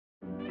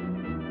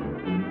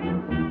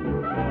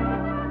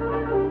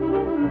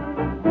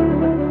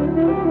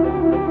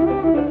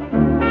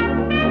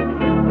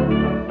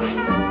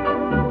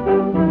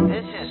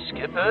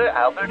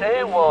Albert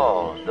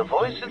AWOL, the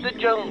voice of the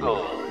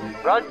jungle,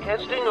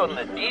 broadcasting on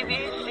the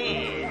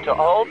DVC to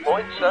all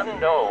points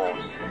unknown.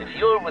 If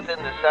you're within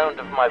the sound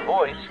of my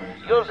voice,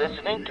 you're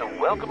listening to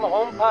Welcome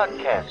Home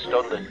Podcast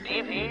on the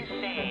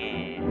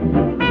DVC.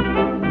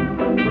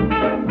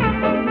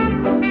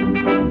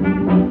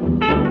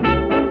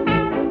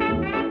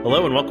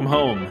 Hello and welcome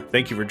home.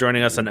 Thank you for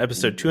joining us on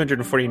episode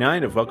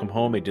 249 of Welcome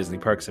Home, a Disney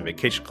Parks and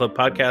Vacation Club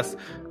podcast.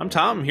 I'm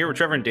Tom, I'm here with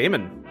Trevor and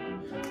Damon.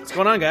 What's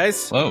going on,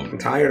 guys? Hello. I'm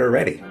tired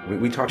already.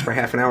 We talked for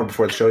half an hour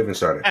before the show even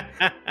started.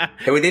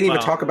 And we didn't even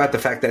talk about the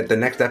fact that the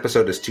next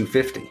episode is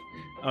 250.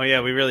 Oh, yeah,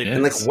 we really did.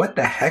 And, what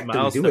the heck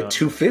do we do at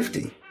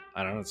 250?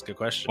 I don't know. That's a good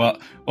question. Well,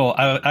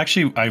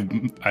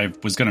 I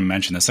was going to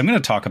mention this. I'm going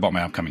to talk about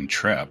my upcoming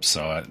trip,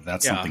 so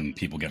that's something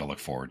people get to look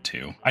forward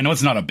to. I know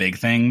it's not a big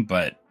thing,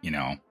 but,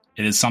 it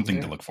is something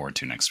to look forward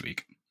to next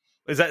week.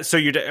 Is that so?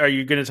 Are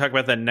you going to talk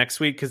about that next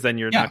week? Because then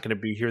you're not going to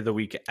be here the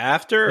week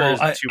after. Well, or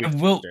is it 2 weeks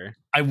after?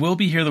 I will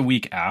be here the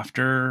week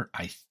after.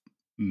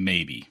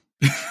 Maybe.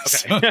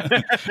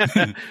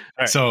 Okay.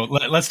 Right. So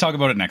let's talk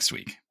about it next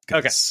week.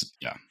 Okay.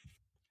 Yeah.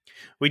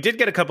 We did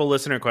get a couple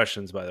listener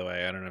questions, by the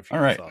way. I don't know if you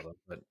saw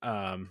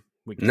them,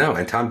 but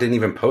and Tom didn't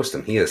even post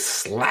them. He is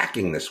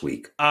slacking this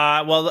week.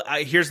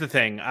 Here's the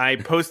thing. I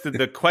posted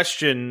the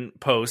question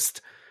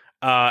post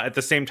at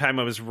the same time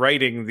I was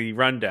writing the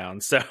rundown.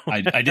 So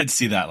I did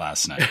see that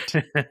last night.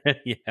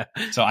 Yeah.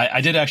 So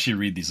I did actually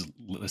read these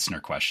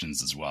listener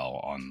questions as well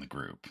on the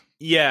group.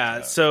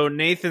 Yeah. So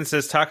Nathan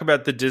says, talk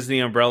about the Disney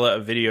umbrella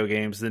of video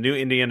games. The new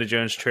Indiana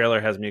Jones trailer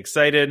has me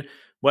excited.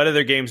 What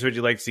other games would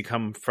you like to see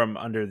come from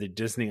under the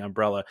Disney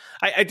umbrella?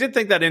 I did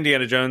think that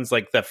Indiana Jones,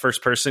 like the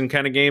first person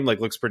kind of game,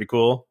 looks pretty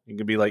cool. You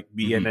could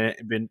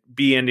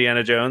be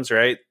Indiana Jones,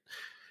 right?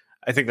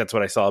 I think that's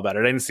what I saw about it.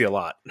 I didn't see a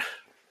lot.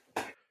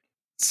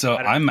 So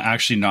I'm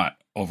actually not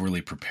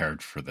overly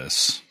prepared for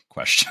this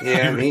question.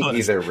 Yeah, me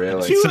either,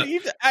 really.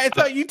 I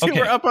thought you two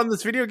were up on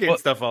this video game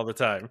stuff all the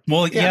time.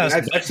 Well, yes,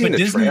 I've seen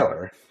the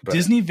trailer. But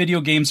Disney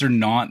video games are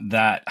not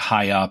that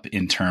high up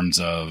in terms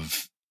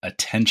of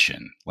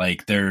attention.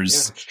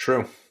 It's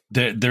true.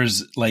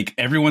 There's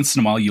every once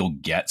in a while you'll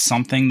get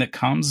something that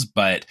comes,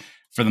 but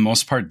for the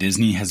most part,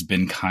 Disney has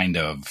been kind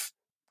of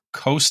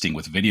coasting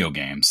with video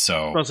games.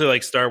 So mostly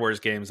like Star Wars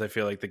games, I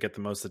feel like they get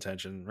the most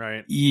attention,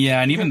 right?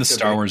 Yeah, and even the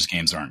Star Wars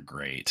games aren't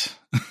great.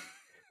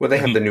 Well, they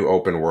have the new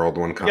open world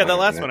one coming. Yeah, the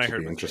last one I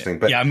heard was interesting.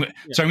 But I'm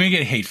going to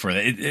get hate for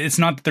it. It's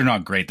not that they're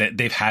not great.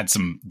 They've had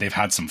some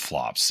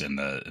flops in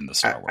the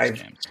Star Wars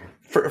games.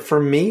 For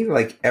me,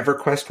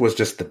 EverQuest was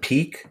just the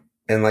peak.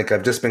 And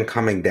I've just been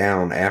coming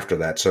down after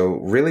that. So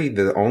really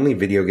the only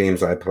video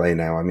games I play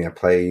now, I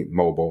play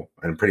mobile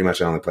and pretty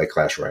much I only play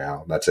Clash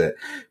Royale. That's it.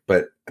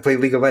 But I play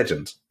League of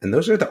Legends. And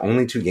those are the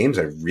only two games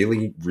I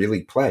really,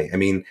 really play. I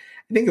think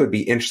it would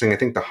be interesting. I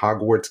think the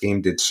Hogwarts game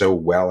did so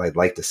well. I'd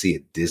like to see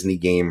a Disney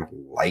game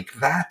like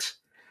that.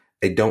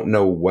 I don't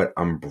know what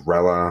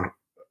umbrella,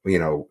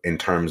 in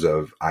terms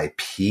of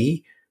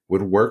IP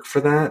would work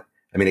for that.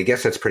 I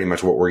guess that's pretty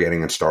much what we're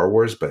getting in Star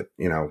Wars, but,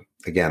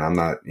 again, I'm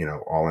not,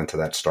 all into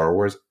that Star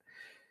Wars.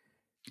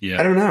 Yeah.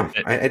 I don't know.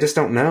 I just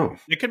don't know.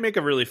 It could make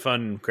a really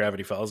fun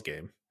Gravity Falls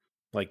game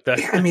like that.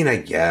 Yeah, I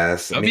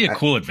guess. That'd be a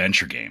cool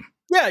adventure game.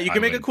 Yeah, you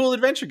can make a cool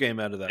adventure game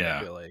out of that, yeah.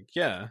 I feel like.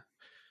 Yeah.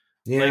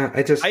 Yeah,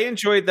 I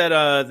enjoyed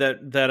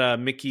that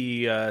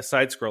Mickey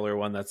side-scroller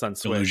one that's on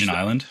Switch. Illusion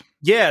Island?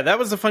 Yeah, that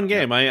was a fun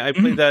game. I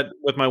played that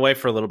with my wife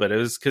for a little bit. It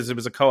was because it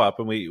was a co-op,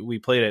 and we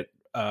played it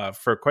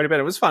for quite a bit.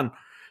 It was fun.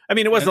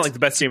 It wasn't the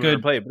best game I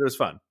ever played, but it was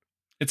fun.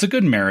 It's a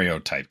good Mario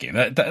type game.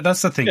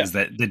 That's the thing is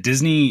that the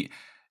Disney.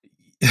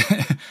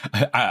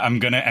 I'm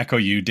going to echo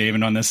you,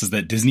 David, on this. Is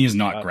that Disney is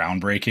not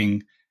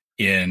groundbreaking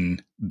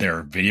in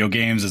their video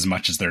games as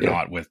much as they're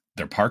not with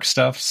their park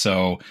stuff.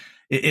 So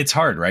it's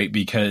hard, right?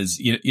 Because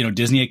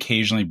Disney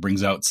occasionally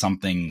brings out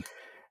something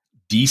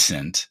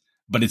decent,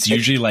 but it's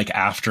usually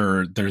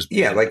after there's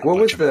what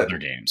was the other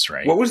games,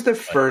 right? What was the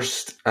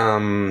first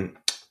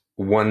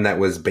one that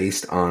was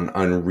based on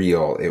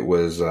Unreal? It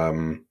was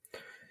it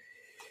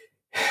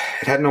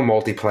had no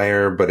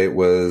multiplayer, but it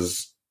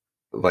was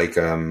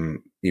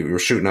you were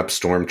shooting up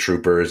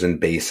stormtroopers and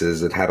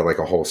bases. It had a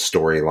whole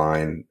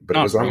storyline, but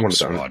it was on one of the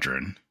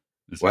Squadron.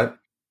 What?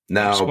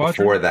 No, Squadron?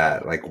 before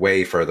that,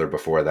 way further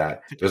before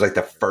that. It was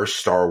the first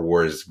Star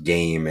Wars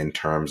game in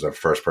terms of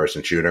first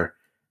person shooter.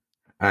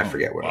 I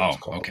forget what it was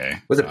called. Okay.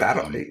 Was it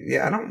Battle?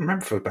 Yeah, I don't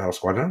remember if it was Battle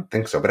Squad. I don't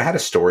think so, but it had a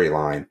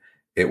storyline.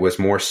 It was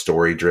more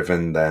story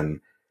driven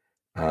than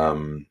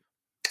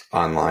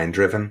online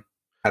driven.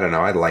 I don't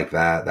know. I like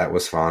that. That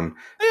was fun.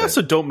 They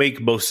also don't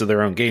make most of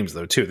their own games,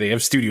 though, too. They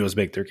have studios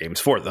make their games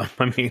for them.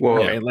 They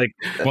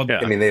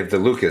have the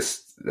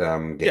Lucas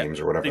games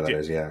or whatever that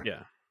is. Yeah.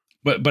 Yeah.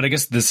 But I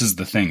guess this is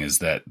the thing is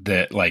that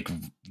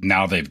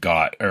now they've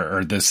got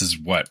or this is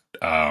what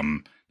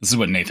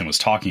Nathan was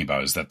talking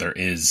about is that there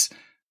is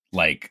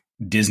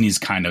Disney's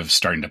kind of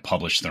starting to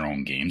publish their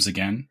own games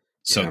again.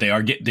 So they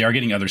are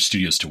getting other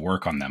studios to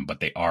work on them, but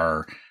they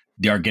are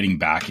getting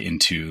back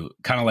into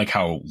kind of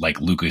how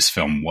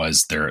Lucasfilm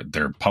was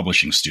their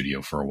publishing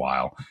studio for a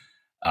while.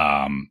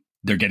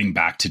 they're getting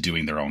back to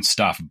doing their own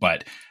stuff.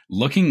 But I'm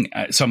looking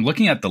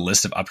at the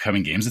list of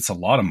upcoming games. It's a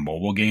lot of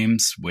mobile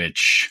games,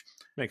 which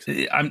makes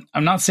sense.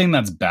 I'm not saying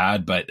that's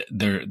bad, but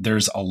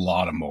there's a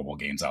lot of mobile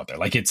games out there.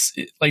 Like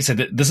like I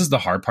said, this is the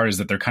hard part, is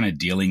that they're kind of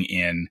dealing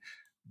in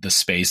the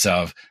space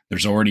of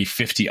there's already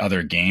 50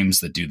 other games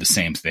that do the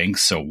same thing.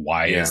 So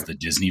why is the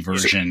Disney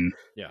version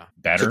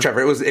better? So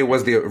Trevor, it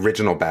was the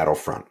original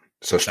Battlefront.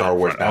 So Star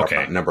Wars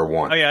Battlefront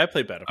 #1. Oh yeah, I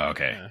played Battlefront.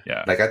 Okay,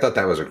 yeah. Like I thought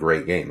that was a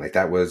great game. Like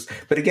that was,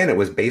 but again, it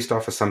was based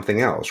off of something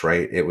else,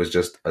 right? It was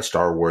just a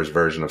Star Wars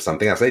version of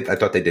something else. I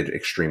thought they did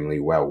extremely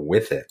well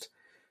with it.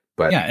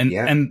 But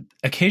and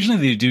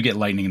occasionally they do get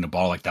lightning in the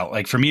ball like that.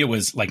 Like for me, it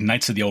was like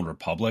Knights of the Old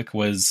Republic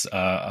was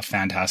a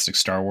fantastic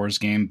Star Wars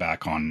game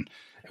back on.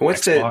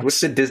 What's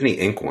Xbox. the Disney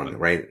Inc. one?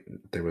 Right,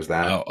 there was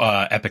that.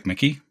 Epic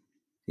Mickey.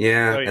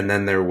 Yeah, and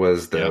then there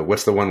was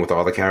what's the one with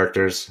all the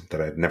characters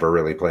that I've never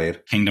really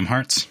played? Kingdom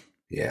Hearts.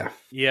 Yeah,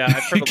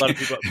 I've heard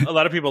a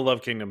lot of people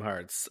love Kingdom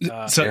Hearts.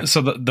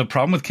 So the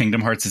problem with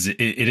Kingdom Hearts is it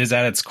is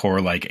at its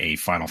core like a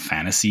Final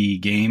Fantasy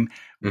game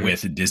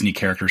with Disney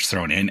characters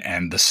thrown in,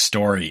 and the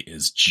story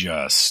is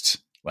just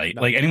like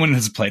anyone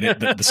who's played it,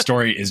 the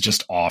story is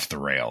just off the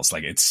rails.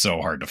 Like it's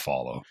so hard to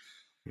follow.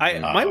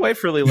 My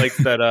wife really likes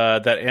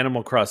that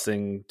Animal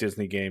Crossing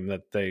Disney game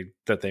that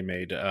they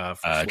made.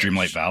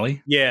 Dreamlight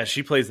Valley. Yeah,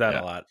 she plays that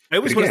a lot. I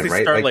always want to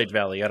say Starlight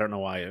Valley. I don't know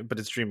why, but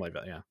it's Dreamlight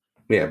Valley. Yeah.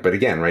 Yeah, but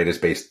again, right, it's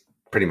based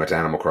pretty much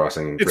Animal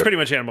Crossing. It's pretty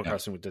much Animal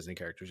Crossing with Disney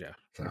characters.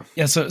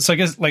 Yeah. So I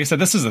guess, like I said,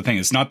 this is the thing.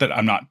 It's not that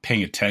I'm not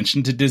paying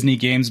attention to Disney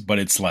games, but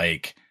it's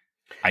like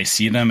I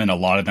see them, and a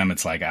lot of them,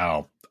 it's like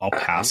I'll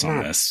pass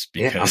on this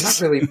because I'm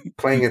not really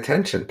paying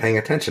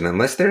attention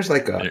unless there's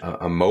like a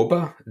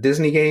MOBA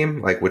Disney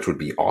game, like which would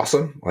be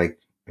awesome. Like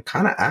I'm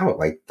kind of out.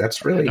 Like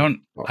that's really I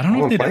don't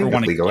know if they'd ever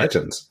want to League of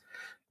Legends.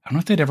 I don't know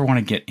if they'd ever want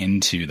to get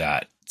into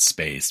that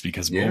space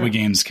because MOBA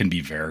games can be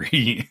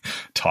very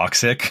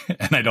toxic,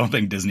 and I don't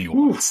think Disney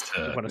wants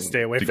to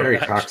stay away from very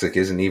that. Toxic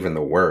isn't even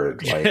the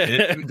word.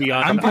 Like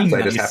sometimes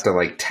I just have to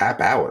like tap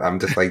out. I'm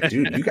just like,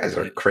 dude, you guys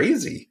are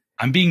crazy.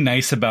 I'm being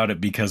nice about it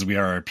because we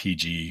are a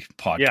PG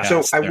podcast.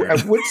 Yeah. So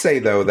I would say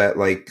though that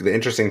like the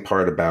interesting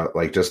part about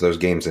like just those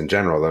games in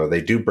general though,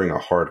 they do bring a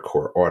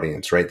hardcore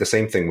audience, right? The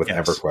same thing with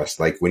EverQuest.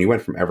 Like when you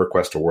went from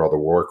EverQuest to World of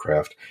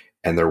Warcraft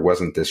and there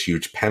wasn't this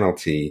huge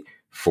penalty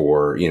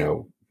for,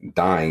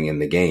 dying in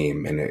the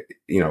game, and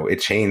it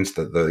changed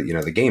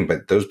the game.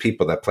 But those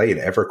people that played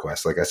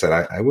EverQuest, like I said,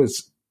 I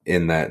was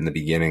in that in the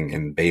beginning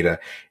in beta,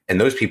 and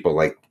those people,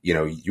 like,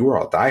 you were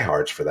all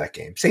diehards for that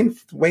game. Same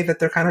way that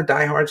they're kind of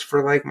diehards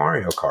for like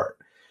Mario Kart.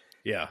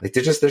 Yeah. Like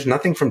there's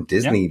nothing from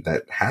Disney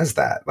that has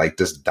that, like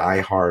just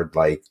diehard,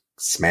 like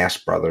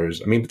Smash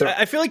Brothers. I mean,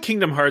 I feel like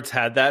Kingdom Hearts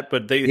had that,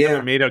 but they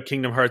haven't made out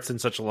Kingdom Hearts in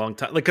such a long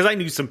time. Like, because I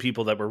knew some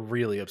people that were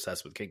really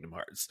obsessed with Kingdom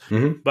Hearts,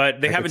 but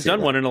they haven't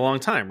done one in a long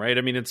time, right?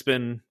 I mean, it's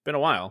been a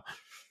while.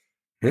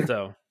 Yeah.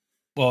 So,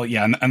 well,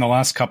 yeah, and the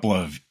last couple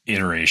of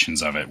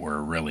iterations of it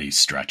were really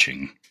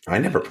stretching. I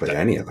never played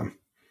any of them.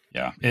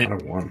 Yeah,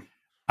 not one.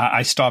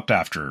 I stopped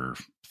after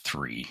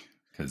 3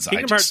 because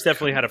Kingdom Hearts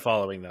definitely had a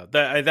following, though.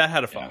 That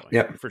had a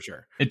following, for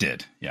sure. It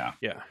did, yeah.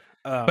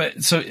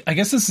 But so I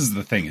guess this is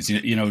the thing is,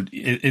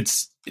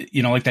 it's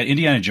like that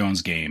Indiana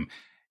Jones game.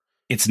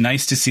 It's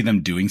nice to see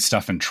them doing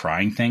stuff and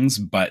trying things.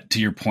 But to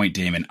your point,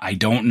 Damon, I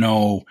don't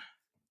know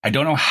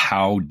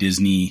how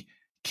Disney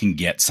can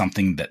get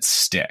something that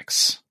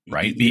sticks,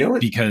 right?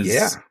 Because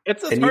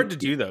it's hard to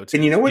do, though. Too.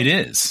 And you know what?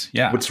 It is.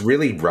 Yeah. What's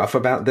really rough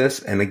about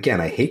this, and again,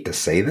 I hate to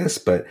say this,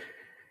 but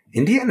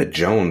Indiana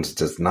Jones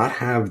does not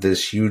have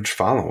this huge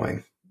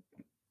following.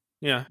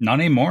 Yeah. Not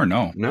anymore.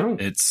 No.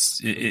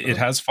 It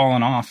has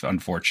fallen off,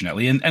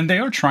 unfortunately. And they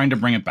are trying to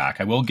bring it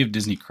back. I will give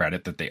Disney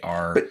credit that they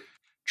are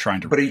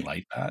trying to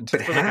relight that.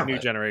 But for how? Like a new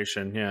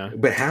generation, yeah.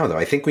 But how, though?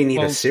 I think we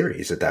need a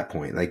series at that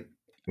point. Like,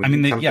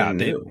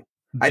 new.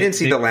 I didn't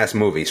see the last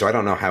movie, so I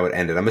don't know how it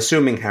ended. I'm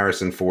assuming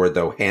Harrison Ford,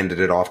 though, handed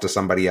it off to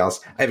somebody else.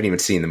 I haven't even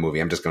seen the movie.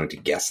 I'm just going to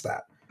guess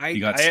that. He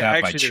got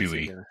stabbed by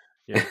Chewie.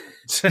 Yeah.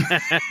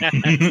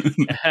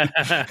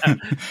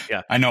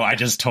 Yeah. I know. I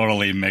just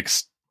totally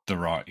mixed the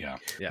wrong. Yeah.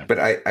 But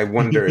I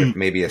wonder if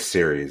maybe a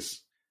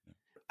series.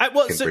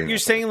 So you're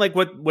saying like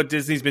what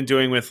Disney's been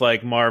doing with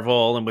like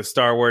Marvel and with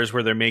Star Wars,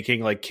 where they're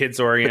making like kids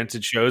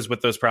oriented shows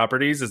with those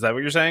properties? Is that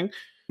what you're saying?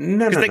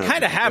 No, because they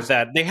kind of have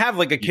that. They have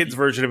like a kids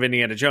version of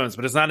Indiana Jones,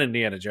 but it's not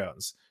Indiana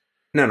Jones.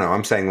 No,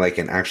 I'm saying like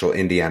an actual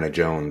Indiana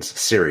Jones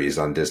series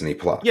on Disney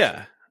Plus.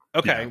 Yeah.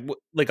 Okay. Yeah.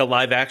 Like a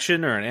live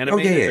action or an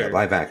animated? Oh yeah,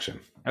 live action.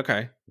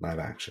 Okay. Live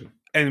action.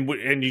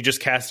 And you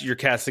just you're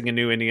casting a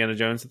new Indiana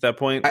Jones at that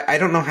point? I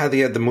don't know how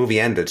the movie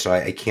ended, so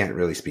I can't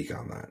really speak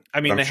on that.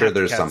 I mean, I'm sure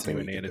there's something.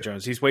 Indiana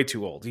Jones. He's way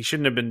too old. He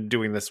shouldn't have been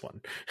doing this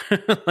one.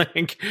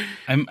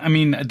 I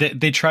mean,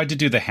 they tried to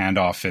do the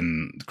handoff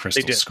in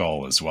Crystal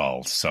Skull as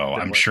well, so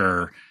I'm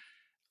sure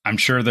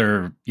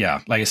they're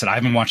like I said, I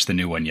haven't watched the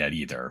new one yet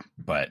either,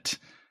 but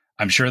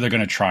I'm sure they're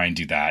going to try and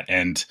do that.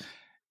 And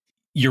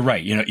you're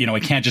right.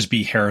 It can't just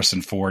be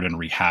Harrison Ford and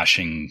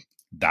rehashing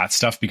that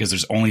stuff because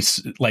there's only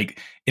like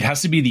it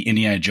has to be the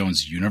Indiana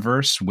Jones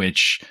universe,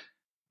 which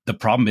the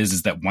problem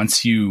is that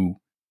once you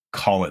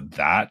call it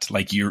that,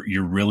 like you're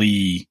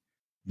really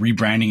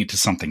rebranding it to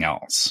something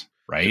else,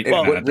 right?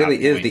 Well, what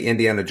really is the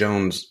Indiana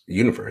Jones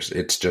universe?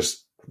 It's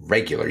just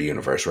regular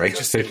universe, right?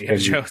 Just Indiana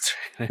Jones.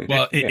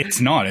 Well, it's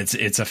not.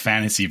 It's a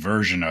fantasy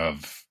version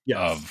of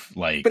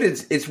like, but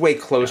it's way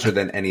closer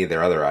than any of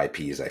their other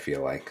IPs. I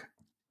feel like.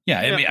 Yeah,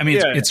 I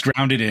mean, it's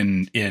grounded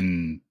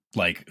in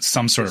like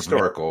some sort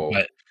historical,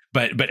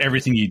 but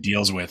everything he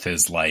deals with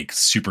is like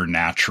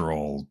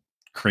supernatural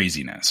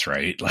craziness,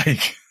 right?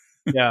 Like,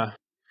 yeah.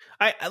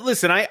 I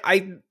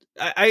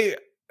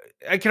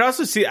could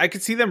also see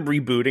them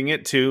rebooting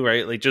it too,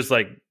 right? Like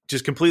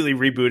just completely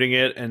rebooting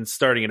it and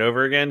starting it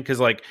over again. Cause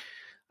like,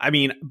 I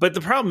mean, but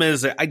the problem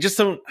is I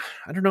don't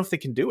know if they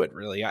can do it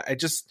really. I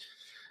just,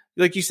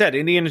 like you said,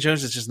 Indiana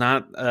Jones is just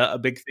not a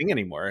big thing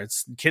anymore.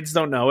 It's kids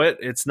don't know it.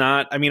 It's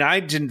not, I mean,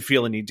 I didn't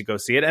feel a need to go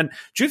see it. And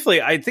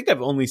truthfully, I think I've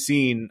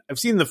seen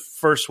the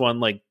first one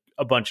like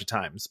a bunch of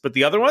times, but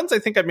the other ones, I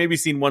think I've maybe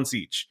seen once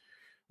each.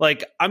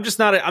 Like, I'm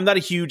not a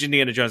huge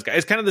Indiana Jones guy.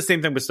 It's kind of the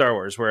same thing with Star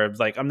Wars, where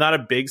like, I'm not a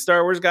big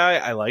Star Wars guy.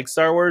 I like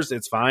Star Wars.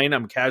 It's fine.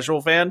 I'm a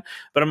casual fan,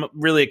 but I'm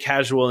really a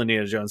casual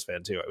Indiana Jones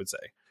fan too, I would say.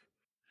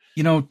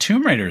 You know,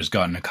 Tomb Raider's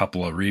gotten a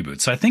couple of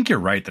reboots. So I think you're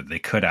right that they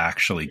could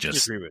actually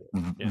just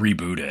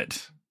reboot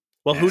it.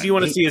 Well, who do you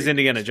want to see as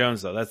Indiana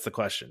Jones, though? That's the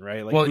question,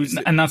 right? Like, well,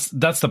 and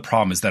that's the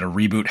problem, is that a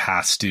reboot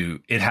has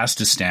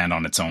to stand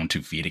on its own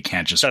 2 feet. It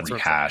can't just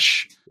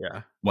rehash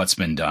what's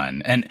been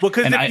done. And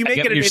because if you make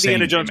it an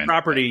Indiana Jones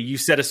property, you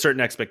set a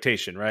certain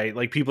expectation, right?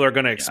 Like, people are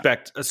going to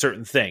expect a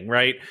certain thing,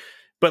 right?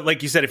 But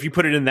like you said, if you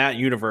put it in that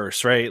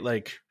universe, right?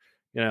 Like,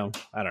 you know,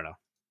 I don't know.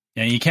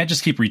 Yeah, you can't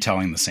just keep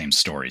retelling the same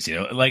stories. You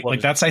know, like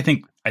that's I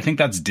think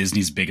that's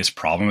Disney's biggest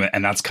problem,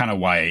 and that's kind of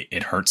why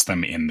it hurts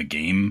them in the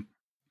game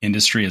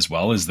industry as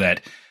well, is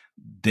that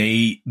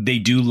they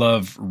do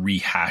love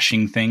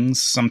rehashing things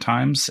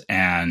sometimes,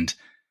 and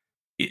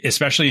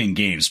especially in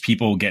games,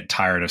 people get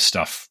tired of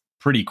stuff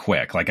pretty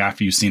quick. Like,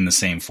 after you've seen the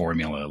same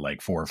formula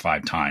like 4 or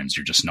 5 times,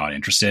 you're just not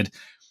interested.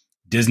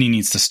 Disney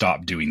needs to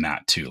stop doing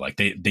that too. Like,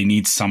 they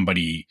need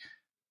somebody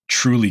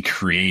truly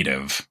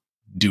creative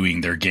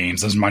doing their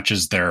games as much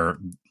as their,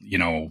 you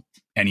know,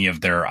 any of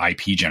their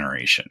IP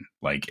generation.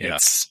 Like,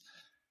 it's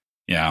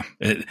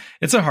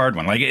a hard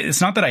one. Like,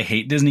 it's not that I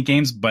hate Disney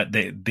games, but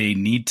Disney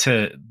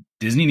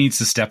needs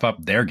to step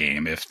up their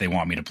game if they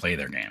want me to play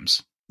their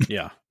games.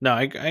 Yeah, no,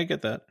 I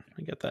get that.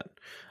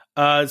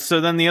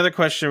 So then the other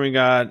question we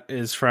got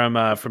is from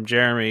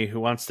Jeremy, who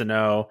wants to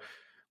know,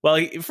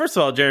 well, first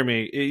of all,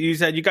 Jeremy, you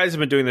said you guys have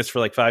been doing this for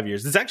like 5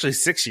 years. It's actually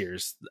 6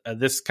 years.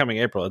 This coming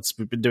April,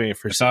 we've been doing it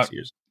for 6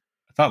 years.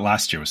 I thought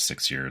last year was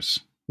 6 years.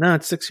 No,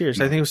 it's 6 years.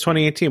 No. I think it was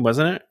 2018,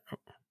 wasn't it? Or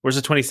was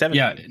it 2017?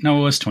 Yeah, no,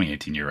 it was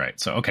 2018. You're right.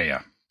 So, okay,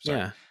 yeah. Sorry.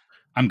 Yeah.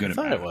 I'm good at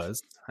math. I thought it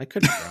was. I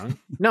could be wrong.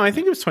 No, I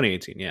think it was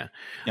 2018, yeah.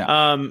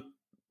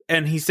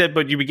 And he said,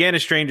 but you began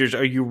as strangers.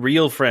 Are you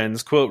real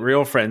friends, quote,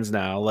 real friends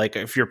now? Like,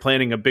 if you're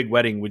planning a big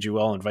wedding, would you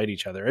all invite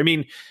each other? I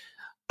mean,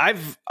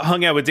 I've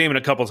hung out with Damon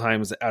a couple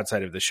times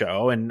outside of the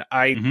show, and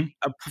I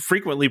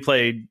frequently do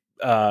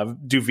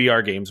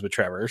VR games with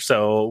Trevor.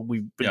 So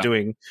we've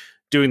been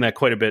doing that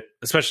quite a bit,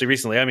 especially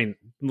recently. I mean,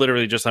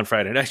 literally just on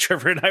Friday night,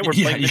 Trevor and I were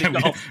playing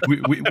mini golf.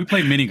 We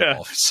play mini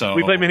golf. So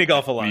we play mini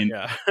golf a lot.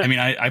 I mean,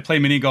 I play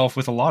mini golf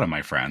with a lot of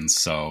my friends.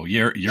 So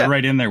you're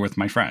right in there with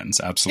my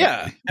friends. Absolutely.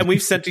 Yeah. And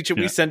we've sent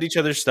we send each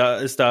other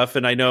stuff.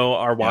 And I know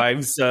our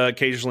wives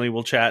occasionally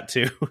will chat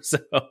too. So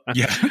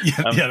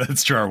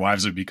that's true. Our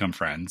wives would become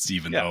friends,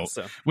 even though,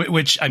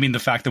 which, I mean, the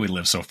fact that we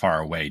live so far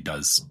away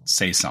does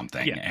say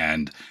something. Yeah.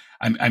 And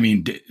I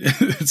mean,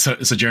 so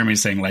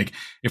Jeremy's saying, like,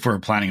 if we're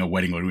planning a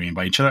wedding, would we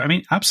invite each other? I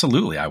mean,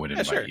 absolutely, I would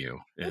invite you.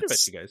 I'd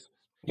invite you guys.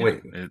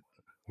 Wait,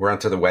 we're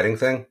onto the wedding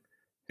thing?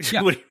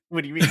 Yeah. What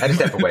do you mean? I had to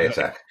step away a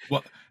sec.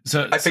 Well,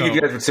 I figured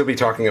you guys would still be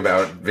talking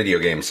about video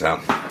games. So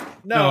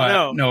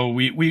no.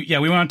 We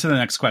went on to the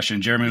next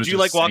question. Jeremy was. Did you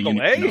like walk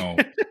away? No.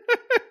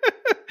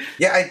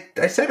 Yeah,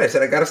 I said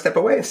I got to step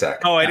away a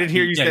sec. Oh, I didn't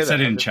hear you say that. I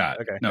said it in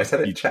chat. Okay. No, I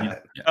said it in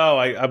chat. Oh,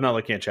 I'm not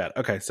looking at chat.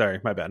 Okay, sorry,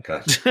 my bad.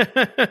 Okay.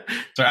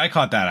 Sorry, I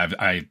caught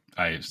that.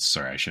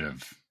 Sorry, I should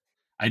have.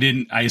 I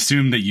didn't. I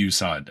assumed that you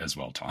saw it as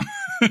well, Tom.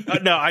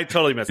 No, I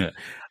totally missed it.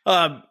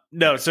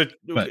 No, so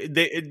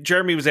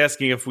Jeremy was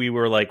asking if we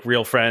were like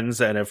real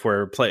friends, and if we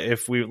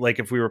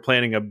were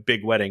planning a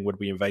big wedding, would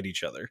we invite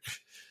each other?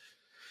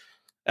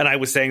 And I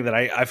was saying that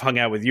I've hung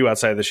out with you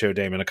outside of the show,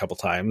 Damon, a couple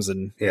times,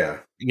 and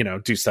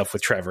do stuff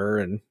with Trevor,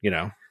 and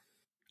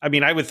I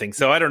mean, I would think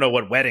so. I don't know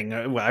what wedding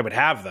I would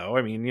have, though.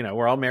 I mean,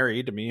 we're all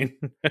married. I mean,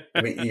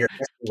 you're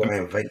asking when I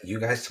invite you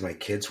guys to my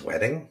kid's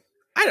wedding?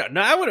 I don't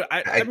know. I wouldn't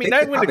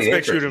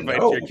expect you to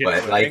invite your kids.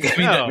 But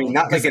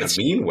not like in a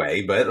mean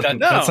way, but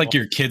that's like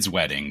your kid's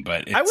wedding.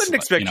 But I wouldn't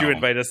expect you to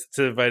invite us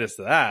to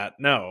that.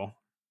 No.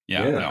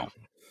 Yeah. No.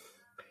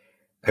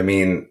 I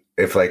mean,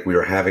 if like we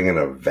were having an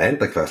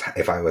event, like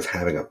if I was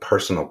having a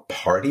personal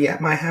party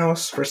at my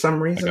house for some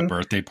reason, like a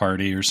birthday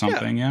party or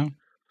something, yeah.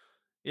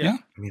 I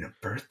mean, a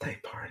birthday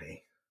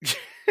party. He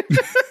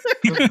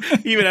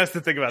even has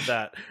to think about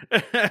that.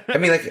 I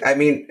mean,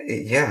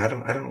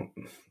 I don't.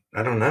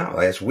 I don't know.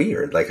 It's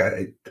weird. Like,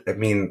 I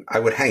mean, I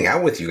would hang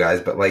out with you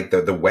guys, but like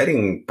the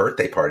wedding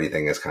birthday party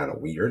thing is kind of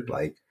weird.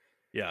 Like,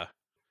 Yeah.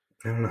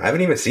 I don't know. I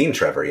haven't even seen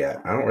Trevor yet.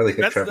 I don't really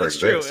think Trevor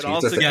exists.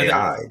 He's just an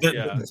AI.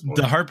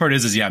 The hard part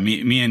is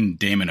me and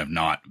Damon have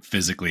not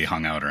physically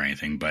hung out or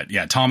anything, but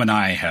yeah, Tom and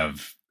I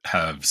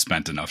have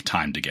spent enough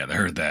time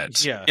together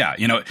that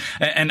you know,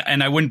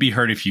 and I wouldn't be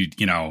hurt if you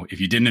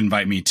didn't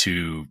invite me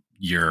to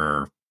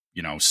your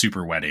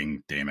super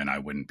wedding, Damon. I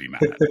wouldn't be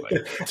mad.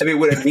 I mean,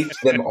 would it meet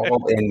them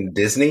all in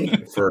Disney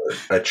for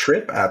a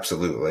trip?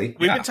 Absolutely.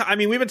 We've been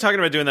talking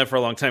about doing that for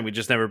a long time. We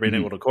just never been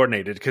able to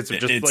coordinate it because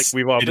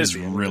we've all. It is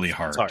really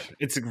hard. It's hard.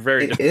 It's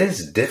very. It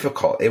is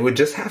difficult. It would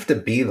just have to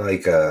be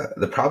like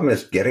the problem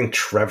is getting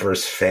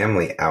Trevor's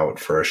family out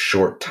for a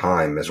short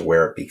time is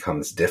where it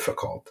becomes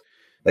difficult.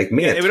 Like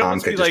me and Tom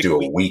could just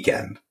do a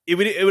weekend. It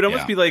would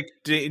almost be like,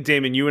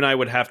 Damon, you and I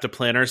would have to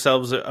plan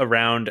ourselves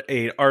around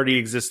a already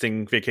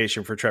existing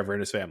vacation for Trevor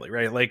and his family,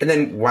 right? Like, and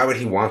then why would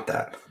he want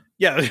that?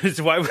 Yeah,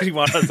 why would he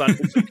want us on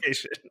his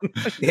vacation?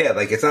 Yeah,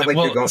 like it's not like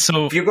you're going.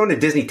 So if you're going to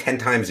Disney 10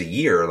 times a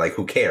year, like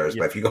who cares?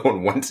 Yeah. But if you're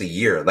going once a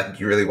year, like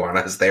you really want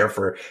us there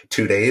for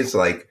 2 days,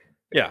 like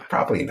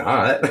probably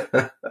not.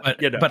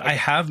 But I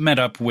have met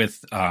up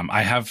with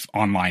I have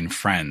online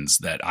friends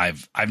that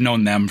I've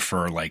known them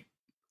for like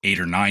 8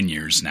 or 9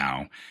 years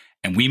now,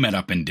 and we met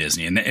up in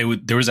Disney, and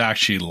there was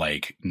actually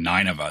like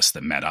 9 of us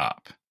that met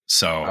up.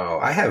 So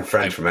I have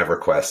friends from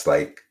EverQuest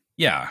like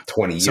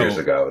 20 years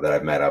ago that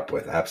I've met up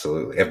with.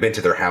 Absolutely, I've been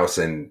to their house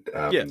in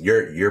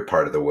your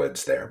part of the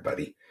woods there,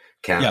 buddy.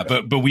 Canada.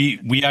 Yeah, but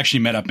we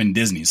actually met up in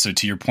Disney. So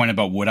to your point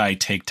about would I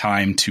take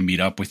time to meet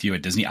up with you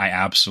at Disney, I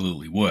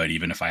absolutely would,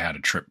 even if I had a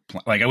trip.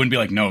 Like I wouldn't be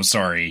like, no,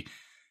 sorry,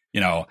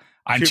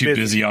 I'm too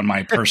busy on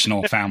my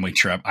personal family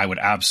trip. I would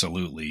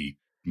absolutely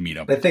meet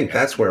up. I think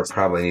that's where it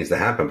probably needs to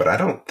happen, but I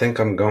don't think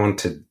I'm going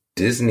to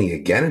Disney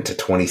again into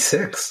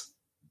 26.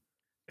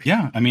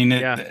 Yeah, I mean,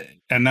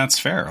 and that's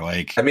fair.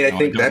 Like, I mean, I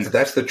think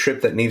that's the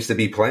trip that needs to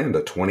be planned,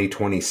 a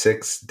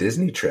 2026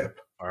 Disney trip.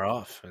 Far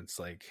off. It's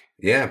like,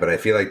 yeah, but I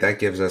feel like that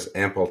gives us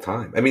ample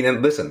time. I mean,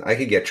 and listen, I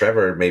could get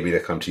Trevor maybe to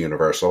come to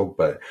Universal,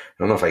 but I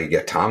don't know if I could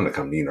get Tom to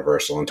come to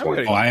Universal in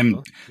 20. I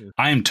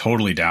am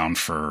totally down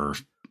for.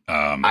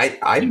 I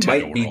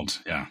might be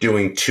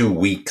doing 2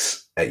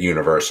 weeks at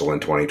Universal in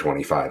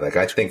 2025. Like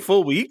I think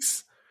full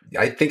weeks.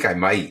 I think I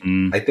might.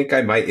 I think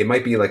I might. It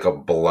might be like a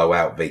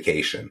blowout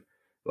vacation.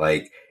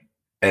 Like,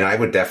 and I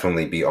would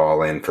definitely be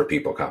all in for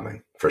people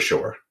coming for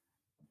sure.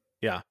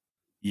 Yeah.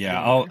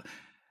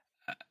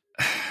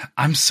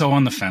 I'm so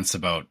on the fence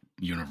about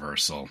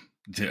Universal,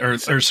 or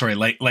sorry,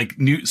 like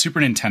new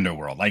Super Nintendo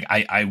World. Like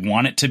I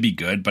want it to be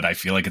good, but I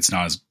feel like it's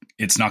not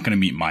going to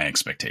meet my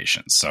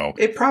expectations. So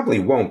it probably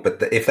won't.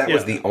 But if that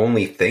was the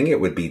only thing, it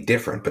would be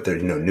different. But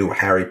there's new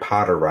Harry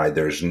Potter ride.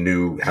 There's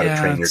new How to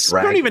Train Your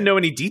Dragon. I don't even know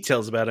any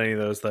details about any of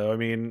those, though. I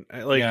mean,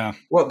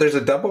 well, there's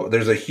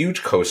a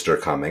huge coaster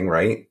coming,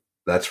 right?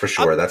 That's for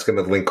sure. That's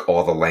going to link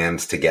all the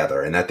lands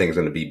together, and that thing's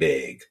going to be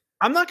big.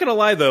 I'm not going to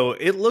lie, though.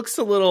 It looks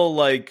a little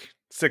like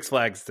Six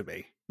Flags to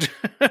me.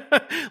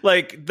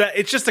 Like that,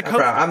 it's just a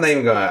coaster. I'm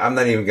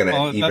not even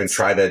gonna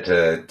try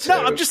to.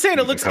 No, I'm just saying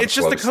it's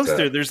just a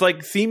coaster. There's like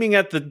theming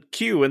at the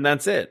queue, and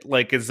that's it.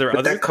 Like, is there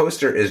other? That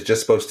coaster is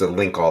just supposed to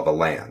link all the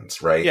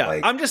lands, right? Yeah,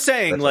 like, I'm just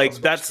saying,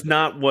 that's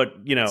not what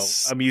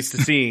I'm used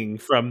to seeing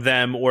from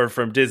them or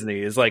from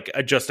Disney. Is like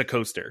just a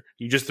coaster.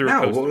 You just threw a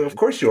coaster. Well, of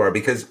course you are,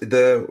 because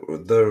the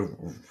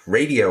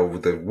radio,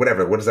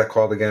 what is that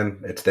called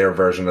again? It's their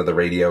version of the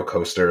radio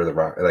coaster.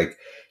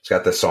 It's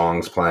got the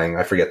songs playing.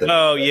 I forget the name.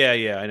 Oh,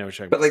 yeah, I know what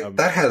you're talking about. But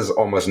that has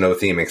almost no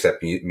theme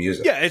except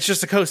music. Yeah, it's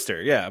just a coaster.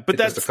 Yeah, but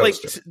that's like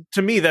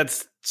to me,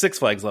 that's Six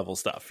Flags level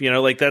stuff.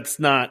 That's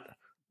not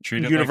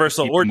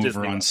Universal or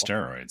Disney on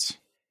steroids.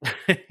 No,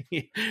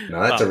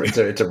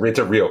 it's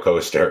a real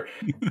coaster.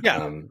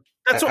 Yeah,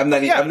 I'm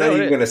not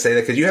even going to say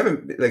that because you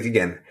haven't. Like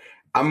again,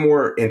 I'm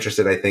more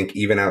interested. I think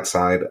even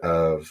outside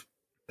of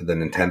the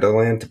Nintendo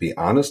Land, to be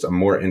honest, I'm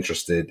more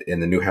interested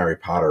in the new Harry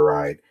Potter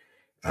ride.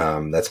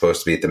 That's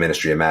supposed to be at the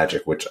Ministry of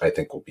Magic, which I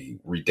think will be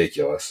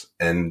ridiculous.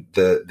 And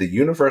the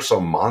Universal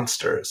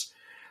Monsters,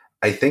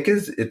 I think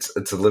it's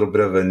a little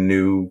bit of a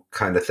new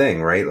kind of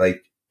thing, right?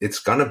 Like it's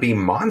gonna be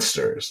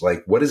monsters.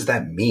 Like what does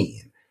that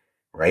mean,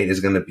 right? Is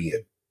it gonna be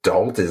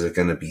adult? Is it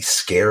gonna be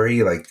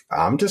scary? Like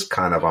I'm just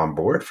kind of on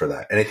board for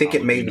that. And I think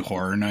it made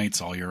horror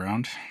nights all year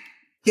round.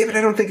 Yeah, but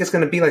I don't think it's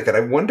going to be like that. I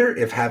wonder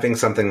if having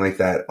something like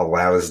that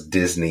allows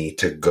Disney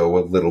to go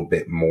a little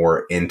bit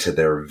more into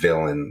their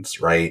villains,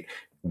 right?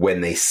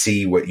 When they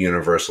see what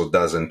Universal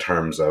does in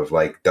terms of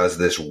like, does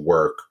this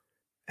work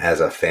as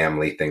a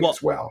family thing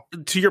as well?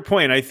 To your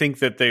point, I think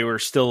that they were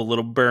still a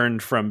little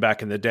burned from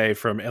back in the day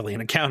from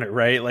Alien Encounter,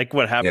 right? Like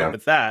what happened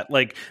with that?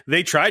 Like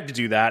they tried to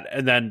do that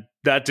and then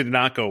that did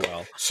not go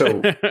well.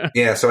 So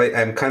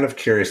I'm kind of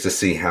curious to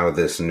see how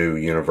this new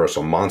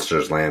Universal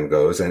Monsters Land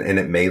goes, and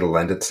it may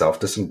lend itself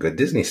to some good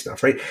Disney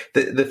stuff, right?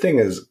 The thing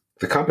is,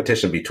 the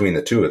competition between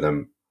the two of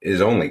them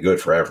is only good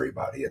for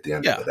everybody at the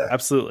end of the day.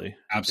 Absolutely.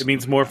 It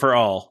means more for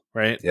all,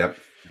 right? Yep.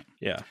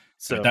 Yeah.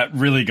 So that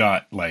really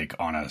got like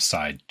on a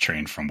side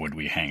train from Would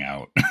We Hang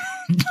Out?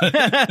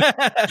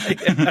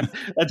 Yeah,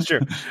 that's true.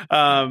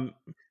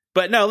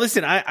 But no,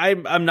 listen,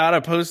 I'm not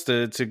opposed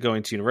to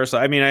going to Universal.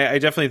 I mean, I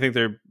definitely think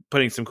they're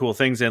putting some cool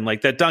things in.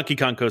 Like that Donkey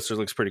Kong coaster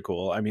looks pretty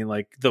cool. I mean,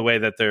 like the way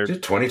that they're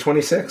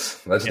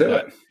 2026. Let's do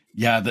it.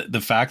 Yeah,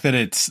 the fact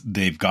that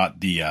they've got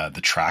the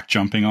track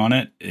jumping on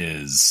it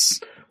is.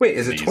 Wait,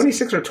 is it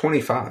 26 or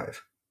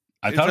 25?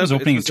 I thought it was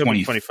opening in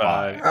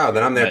 25. Oh,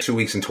 then I'm there 2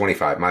 weeks in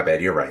 25. My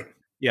bad. You're right.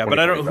 Yeah, but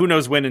I don't. Who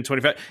knows when in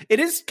 25? It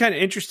is kind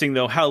of interesting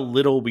though how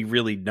little we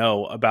really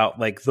know about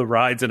like the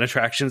rides and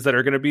attractions that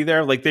are going to be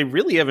there. Like they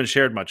really haven't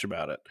shared much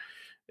about it.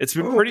 It's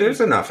been pretty. There's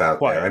enough out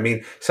quiet. there. I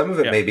mean, some of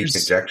it may be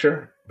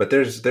conjecture, but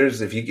there's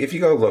if you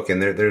go look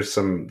and there's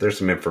some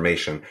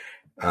information.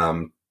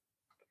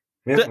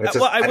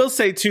 I will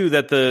say too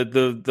that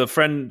the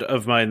friend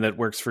of mine that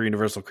works for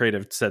Universal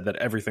Creative said that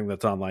everything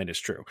that's online is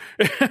true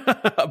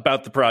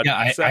about the product.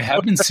 Yeah, I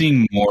have been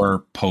seeing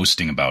more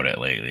posting about it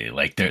lately.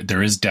 Like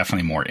there is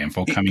definitely more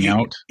info coming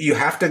out. You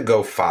have to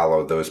go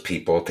follow those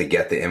people to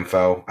get the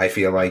info. I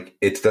feel like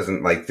it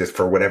doesn't like this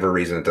for whatever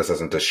reason. It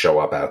doesn't just show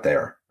up out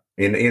there.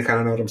 You kind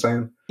of know what I'm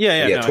saying?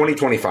 Yeah.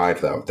 2025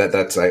 though.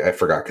 That's I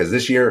forgot because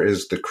this year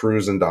is the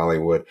cruise in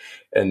Dollywood,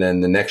 and then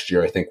the next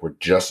year I think we're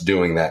just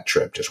doing that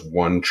trip, just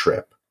one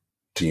trip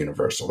to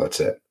Universal. That's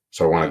it.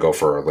 So I want to go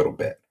for a little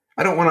bit.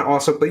 I don't want to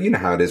also, but you know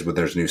how it is when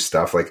there's new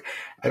stuff. Like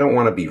I don't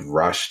want to be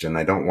rushed and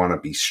I don't want to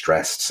be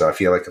stressed. So I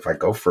feel like if I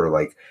go for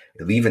like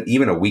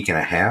even a week and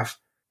a half,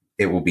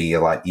 it will be a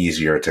lot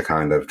easier to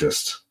kind of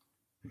just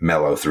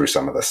mellow through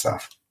some of the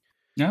stuff.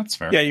 Yeah, that's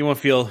fair. Yeah, you won't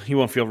feel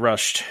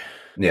rushed.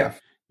 Yeah.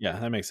 Yeah,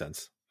 that makes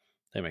sense.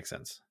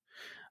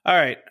 All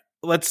right,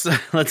 let's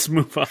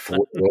move on.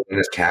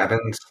 Wilderness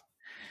cabins.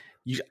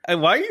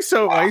 Why are you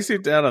so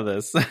down on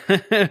this?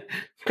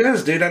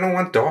 Because, dude, I don't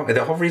want dogs.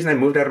 The whole reason I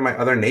moved out of my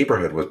other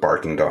neighborhood was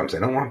barking dogs. I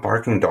don't want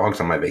barking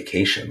dogs on my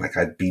vacation. Like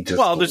I'd be just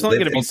there's not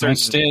going to be certain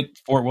stay at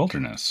Fort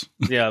Wilderness.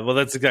 Yeah, well,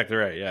 that's exactly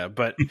right. Yeah,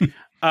 but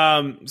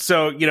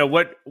so you know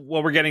what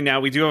we're getting now.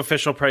 We do have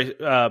official price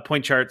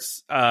point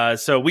charts.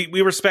 So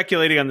we were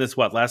speculating on this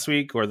last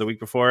week or the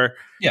week before.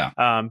 Yeah.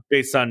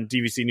 Based on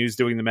DVC News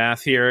doing the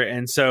math here,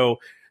 and so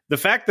the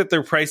fact that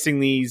they're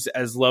pricing these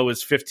as low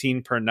as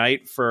 $15 per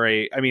night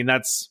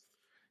that's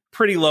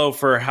pretty low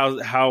for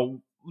how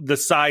the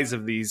size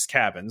of these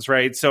cabins,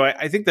 right? So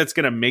I think that's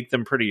going to make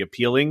them pretty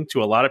appealing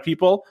to a lot of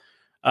people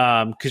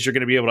because you're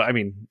going to be able to. I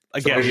mean,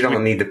 again, as long as you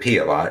don't need to pee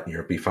a lot,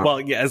 you'll be fine. Well,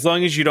 yeah, as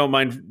long as you don't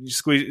mind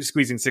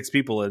squeezing 6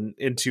 people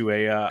into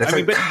a.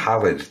 That's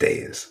college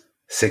days.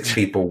 6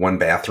 people, 1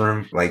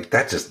 bathroom. Like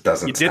that just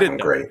doesn't sound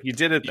great. You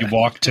did it. You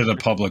walk to the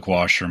public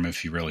washroom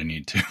if you really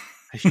need to.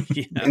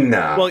 Yeah.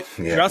 No. Well,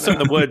 you're also in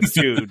the woods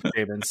too,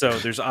 David. So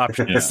there's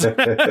options. Yeah.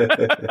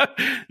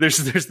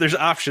 there's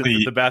options.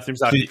 Please, the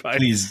bathroom's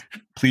occupied.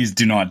 Please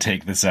do not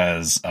take this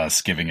as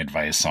us giving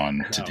advice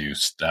on to do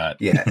that.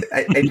 Yeah,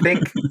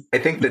 I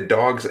think the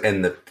dogs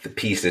and the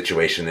pee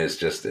situation is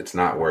just it's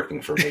not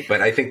working for me.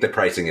 But I think the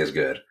pricing is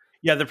good.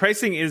 Yeah, the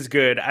pricing is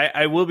good.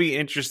 I will be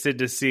interested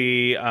to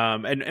see.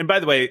 And by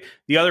the way,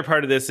 the other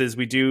part of this is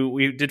we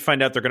did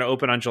find out they're going to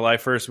open on July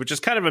 1st, which is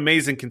kind of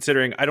amazing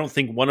considering I don't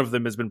think one of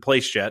them has been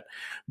placed yet.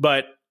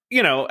 But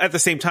you know, at the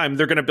same time,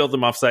 they're going to build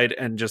them offsite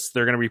and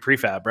they're going to be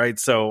prefab, right?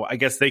 So I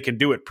guess they can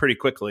do it pretty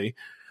quickly.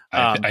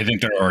 I think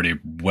they're already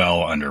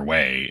well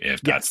underway if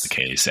that's the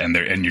case, and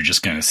you're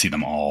just going to see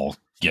them all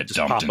get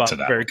dumped into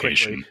that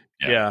location.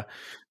 Quickly. Yeah.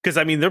 Because,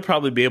 I mean, they'll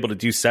probably be able to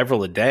do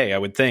several a day, I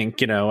would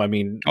think, Oh,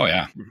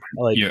 yeah.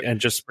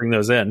 And just bring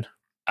those in.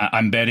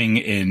 I'm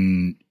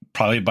betting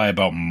probably by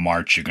about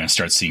March, you're going to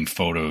start seeing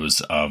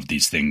photos of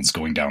these things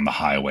going down the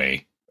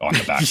highway on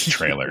the back of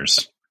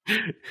trailers.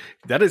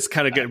 That is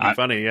kind of going to be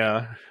funny,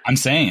 yeah. I'm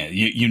saying it.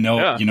 You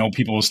know,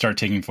 people will start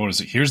taking photos.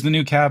 Here's the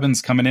new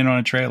cabins coming in on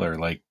a trailer.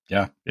 Like,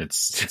 yeah,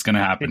 it's going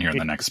to happen here in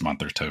the next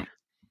month or two.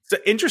 So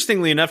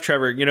interestingly enough,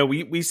 Trevor,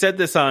 we said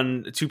this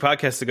on 2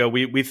 podcasts ago.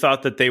 We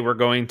thought that they were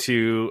going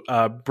to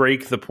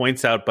break the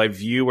points out by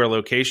view or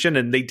location,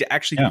 and they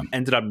actually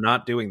ended up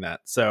not doing that.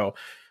 So,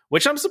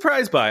 which I'm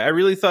surprised by. I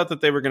really thought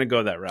that they were going to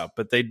go that route,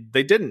 but they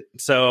didn't.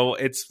 So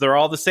they're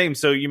all the same.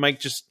 So you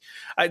might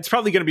it's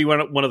probably going to be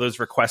one of those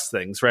request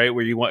things, right?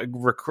 Where you want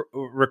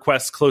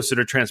request closer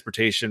to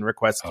transportation,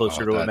 request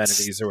closer to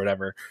amenities or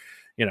whatever.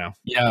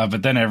 Yeah,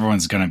 but then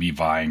everyone's going to be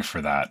vying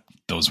for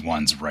those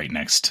ones right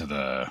next to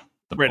the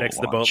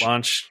boat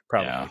launch,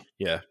 probably.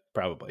 Yeah,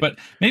 probably. But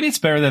maybe it's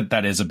better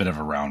that is a bit of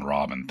a round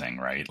robin thing,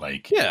 right?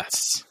 Like, yeah,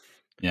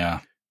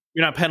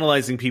 you're not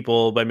penalizing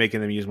people by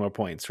making them use more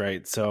points,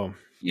 right? So,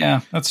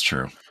 yeah, that's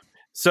true.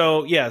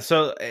 So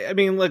I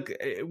mean, look,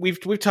 we've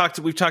talked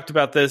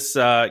about this,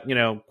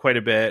 quite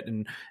a bit,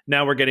 and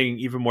now we're getting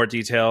even more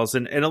details,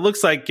 and it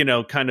looks like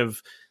kind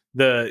of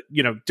the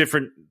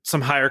different,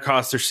 some higher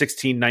costs are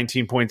 16,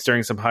 19 points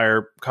during some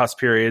higher cost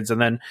periods,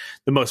 and then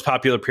the most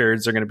popular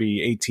periods are going to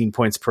be 18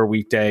 points per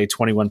weekday,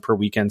 21 per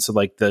weekend, so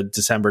like the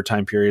December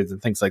time periods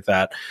and things like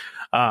that.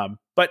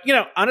 But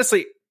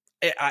honestly,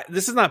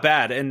 this is not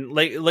bad. And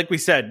like we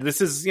said,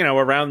 this is,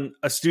 around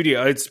a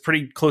studio. It's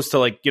pretty close to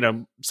like,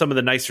 some of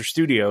the nicer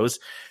studios.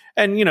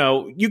 And,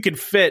 you could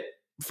fit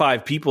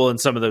 5 people in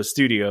some of those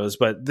studios,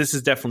 but this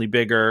is definitely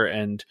bigger.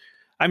 And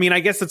I mean,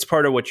 I guess that's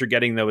part of what you're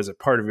getting, though, is a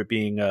part of it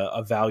being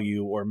a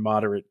value or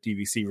moderate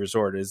DVC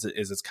resort is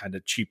it's kind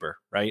of cheaper,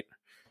 right?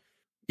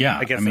 Yeah.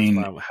 I guess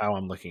that's how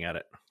I'm looking at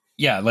it.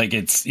 Yeah. Like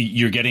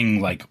you're getting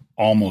like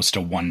almost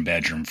a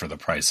 1-bedroom for the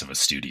price of a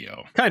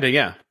studio. Kind of.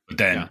 Yeah.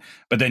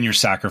 But then you're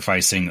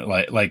sacrificing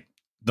like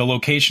the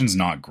location's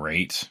not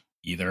great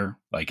either.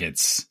 Like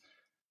it's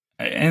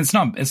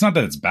not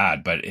that it's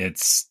bad, but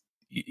it's,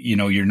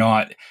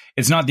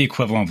 it's not the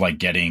equivalent of like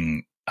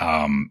getting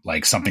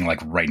like something like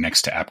right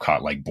next to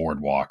Epcot, like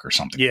Boardwalk or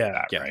something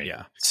like that, right?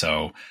 Yeah.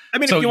 So, I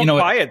mean, if you want to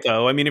buy it,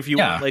 though, I mean, if you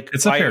want like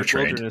it's a fair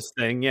wilderness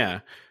thing,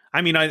 yeah.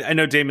 I mean, I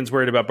know Damon's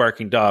worried about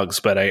barking dogs,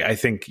 but I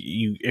think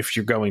if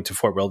you're going to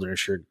Fort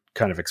Wilderness, you're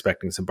kind of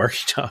expecting some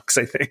barking dogs,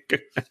 I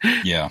think.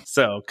 Yeah.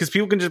 So, because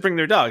people can just bring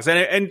their dogs.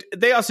 And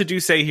they also do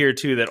say here,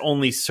 too, that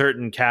only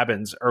certain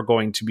cabins are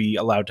going to be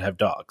allowed to have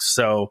dogs.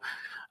 So,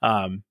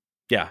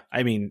 yeah,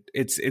 I mean,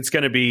 it's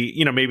going to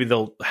be, maybe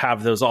they'll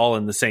have those all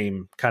in the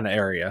same kind of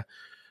area.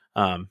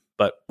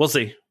 But we'll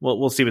see.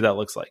 We'll see what that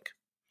looks like.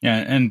 Yeah.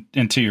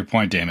 And to your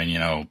point,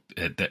 Damon,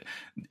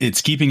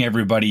 it's keeping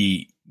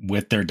everybody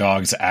with their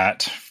dogs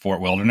at Fort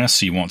Wilderness,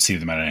 so you won't see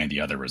them at any of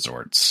the other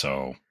resorts.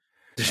 So,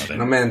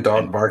 no man,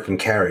 dog barking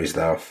carries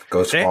though,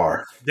 goes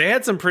far. They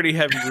had some pretty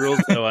heavy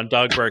rules though on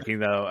dog barking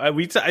though.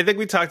 I think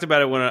we talked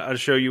about it when a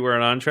show you were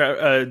on,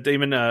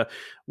 Damon,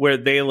 where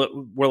they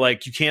were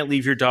like, you can't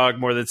leave your dog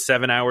more than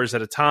 7 hours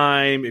at a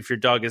time. If your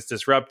dog is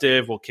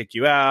disruptive, we'll kick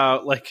you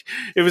out. Like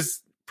it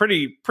was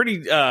pretty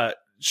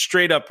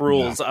straight up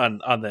rules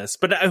on this,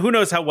 but who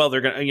knows how well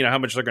they're going to, how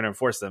much they're going to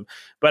enforce them.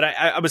 But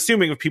I'm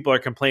assuming if people are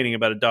complaining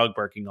about a dog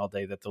barking all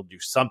day, that they'll do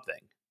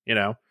something,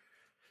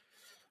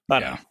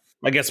 But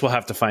I guess we'll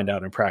have to find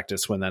out in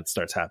practice when that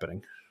starts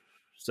happening.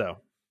 So,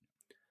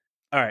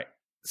 all right.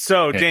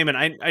 So okay. Damon,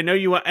 I know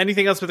you want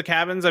anything else with the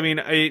cabins. I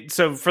mean,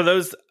 so for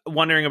those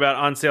wondering about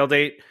on sale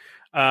date,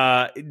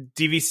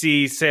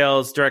 DVC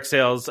sales, direct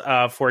sales,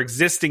 for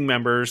existing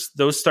members,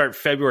 those start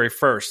February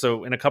 1st.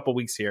 So in a couple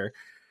weeks here.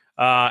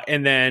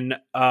 And then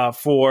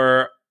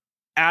for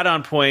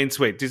add-on points,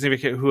 Disney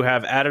who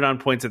have added-on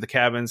points at the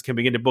cabins can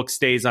begin to book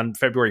stays on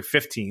February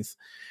 15th.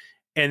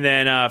 And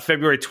then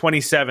February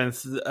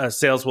 27th,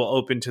 sales will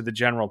open to the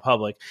general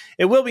public.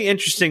 It will be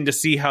interesting to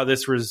see how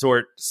this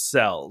resort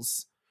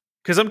sells.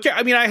 Because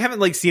I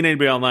haven't seen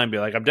anybody online be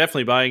like, I'm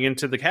definitely buying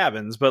into the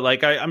cabins. But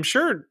I'm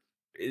sure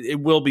it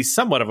will be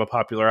somewhat of a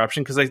popular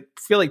option because I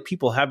feel like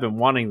people have been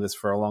wanting this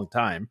for a long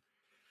time.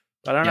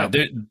 I don't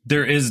know.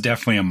 There is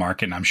definitely a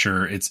market, and I'm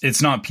sure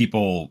it's not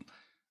people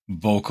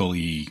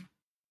vocally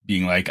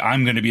being like,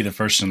 I'm going to be the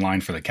first in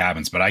line for the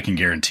cabins, but I can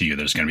guarantee you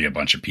there's going to be a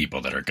bunch of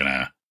people that are going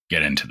to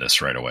get into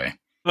this right away.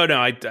 Oh, no,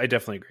 I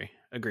definitely agree.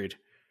 Agreed.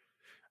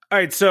 All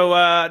right, so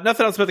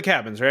nothing else about the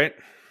cabins, right?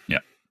 Yeah.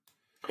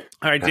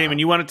 All right, Damon,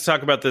 you wanted to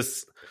talk about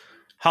this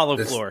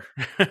floor.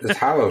 This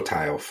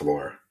HoloTile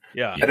floor.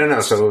 Yeah. I don't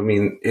know. So, I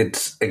mean,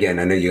 it's, again,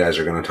 I know you guys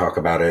are going to talk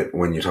about it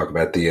when you talk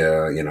about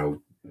the,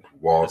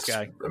 Walt's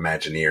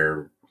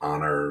Imagineer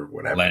honor,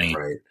 whatever,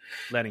 right?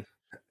 Lenny.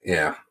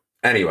 Yeah.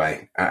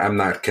 Anyway, I'm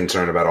not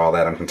concerned about all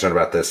that. I'm concerned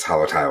about this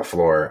HoloTile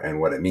floor and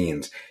what it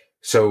means.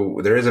 So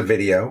there is a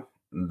video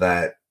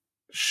that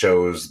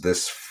shows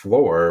this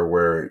floor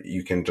where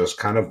you can just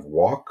kind of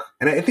walk.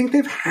 And I think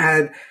they've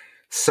had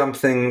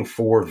something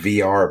for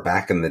VR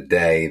back in the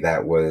day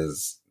that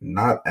was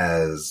not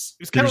as...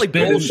 It was kind of like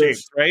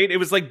bowl-shaped, right? It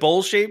was like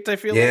bowl-shaped, I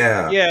feel like.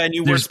 Yeah, and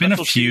there's been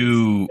a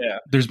few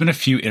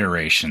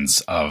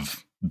iterations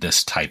of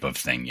this type of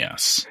thing,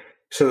 yes.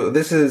 So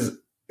this is...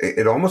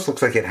 It almost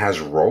looks like it has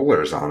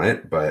rollers on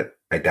it, but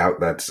I doubt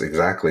that's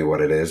exactly what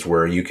it is,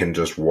 where you can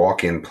just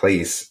walk in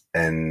place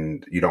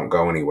and you don't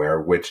go anywhere,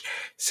 which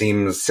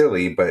seems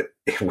silly, but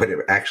what it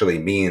actually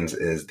means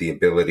is the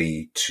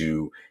ability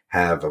to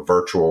have a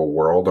virtual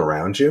world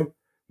around you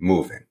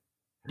moving,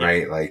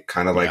 right? Like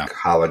kind of like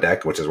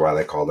holodeck, which is why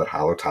they called it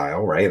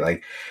HoloTile, right?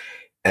 Like,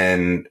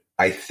 and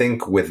I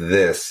think with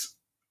this,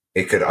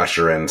 it could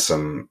usher in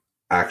some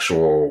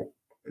actual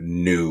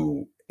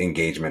new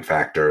engagement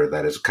factor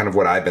that is kind of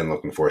what I've been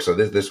looking for. So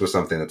this was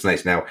something that's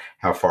nice. Now,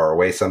 how far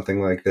away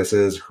something like this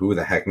is, who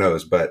the heck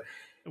knows? But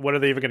what are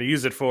they even going to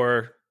use it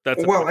for?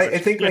 That's I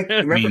think like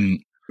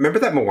remember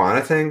that Moana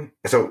thing?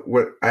 So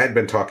what I had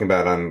been talking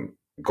about on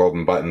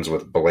Golden Buttons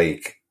with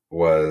Blake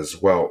was,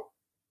 it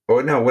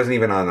wasn't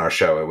even on our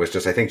show. It was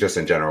just, I think just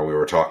in general, we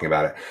were talking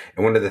about it.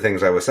 And one of the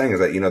things I was saying is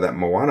that, that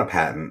Moana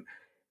patent,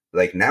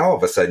 like now all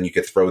of a sudden you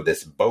could throw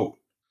this boat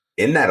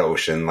in that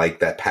ocean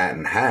like that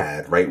patent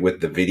had, right, with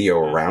the video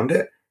around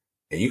it,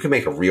 and you can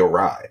make a real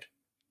ride.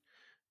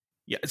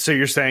 Yeah, so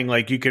you're saying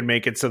like you can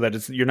make it so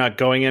that you're not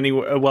going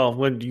anywhere. Well,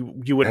 when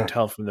you wouldn't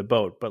tell from the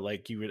boat, but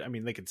like you would. I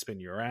mean, they could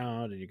spin you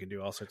around, and you can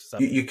do all sorts of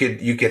stuff. You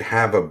could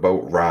have a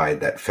boat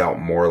ride that felt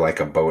more like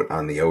a boat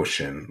on the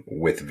ocean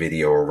with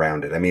video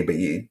around it. I mean, but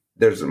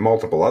there's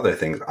multiple other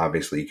things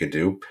obviously you could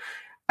do.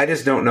 I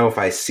just don't know if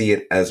I see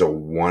it as a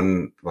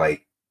one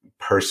like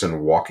person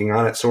walking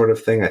on it sort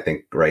of thing. I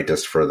think, right,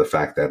 just for the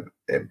fact that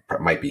it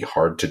might be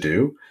hard to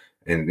do,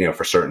 and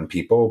for certain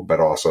people, but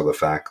also the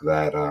fact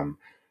that I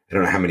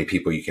don't know how many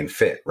people you can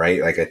fit, right?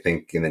 Like I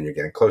think, and then you're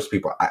getting close to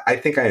people. I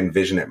think I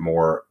envision it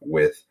more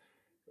with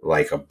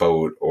like a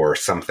boat or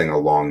something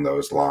along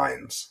those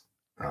lines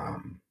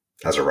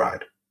as a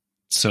ride.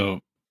 So,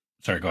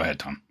 sorry, go ahead,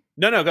 Tom.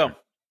 No, go.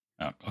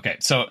 Oh, okay,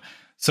 so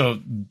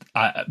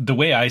the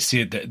way I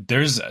see it, that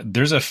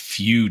there's a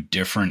few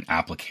different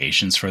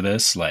applications for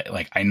this.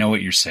 Like I know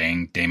what you're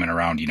saying, Damon,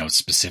 around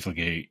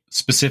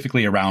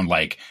specifically around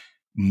like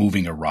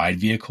moving a ride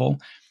vehicle.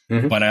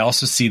 Mm-hmm. But I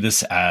also see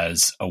this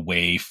as a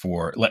way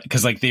for,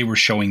 because like they were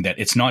showing that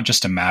it's not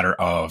just a matter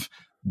of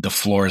the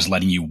floor is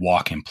letting you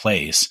walk in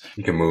place.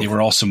 You can move. They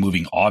were also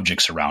moving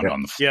objects around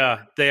on the floor.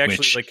 Yeah, they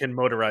actually can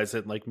motorize it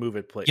and like move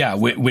it place. Yeah,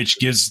 which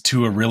gives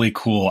to a really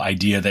cool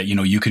idea that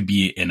you could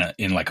be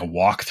in like a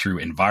walkthrough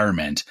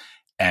environment,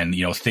 and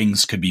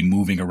things could be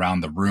moving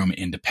around the room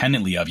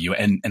independently of you,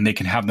 and they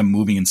can have them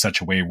moving in such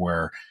a way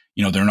where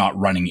they're not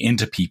running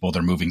into people,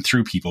 they're moving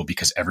through people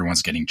because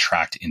everyone's getting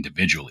tracked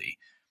individually.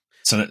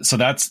 So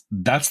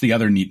that's the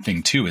other neat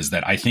thing too, is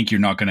that I think you're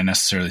not going to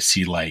necessarily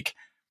see like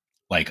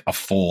a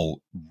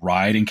full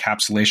ride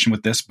encapsulation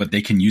with this, but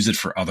they can use it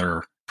for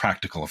other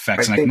practical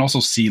effects. I can also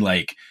see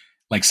like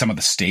some of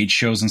the stage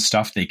shows and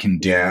stuff, they can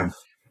do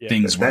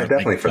things where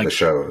definitely for the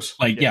shows.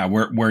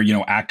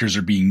 Where actors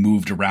are being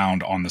moved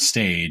around on the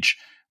stage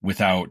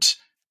without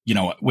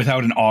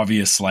an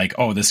obvious like,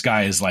 oh, this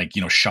guy is like,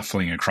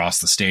 shuffling across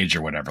the stage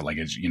or whatever. Like,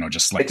 it's,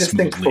 just like I just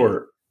think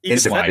for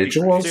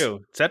individuals,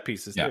 set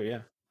pieces too. Yeah.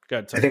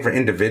 I think for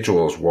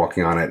individuals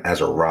walking on it as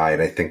a ride,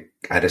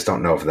 I just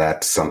don't know if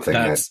that's something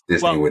that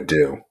Disney would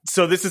do.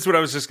 So this is what I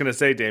was just going to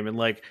say, Damon.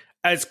 Like,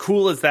 as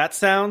cool as that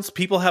sounds,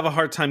 people have a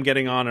hard time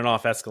getting on and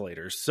off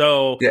escalators.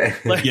 So,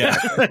 like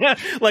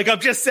I'm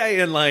just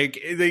saying, like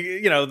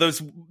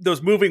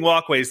those moving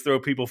walkways throw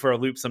people for a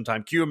loop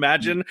sometimes. Can you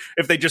imagine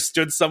if they just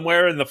stood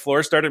somewhere and the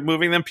floor started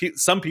moving them?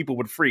 Some people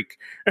would freak.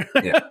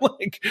 Yeah,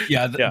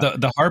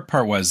 the hard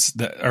part was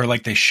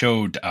they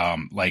showed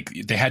like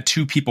they had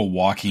two people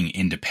walking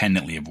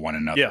independently of one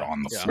another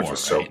on the floor, which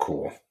was so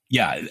cool.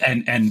 Yeah,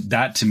 and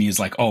that to me is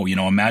like, oh,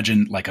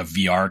 imagine like a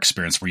VR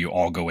experience where you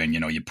all go in,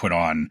 you put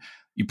on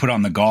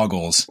the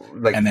goggles,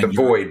 like and then the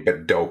Void,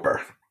 but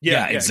doper.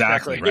 Yeah,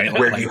 exactly. Right,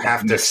 where you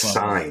have to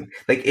sign.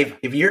 Like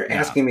if you're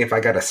asking me if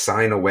I got to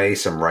sign away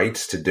some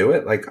rights to do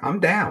it, like I'm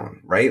down,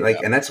 right? Like,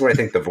 and that's where I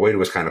think the Void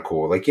was kind of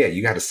cool. Like, yeah,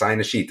 you got to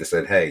sign a sheet that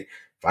said, hey,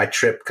 if I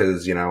trip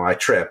because I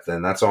tripped,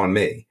 then that's on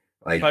me.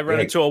 Like, if I run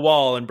into a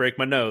wall and break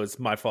my nose,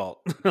 my fault.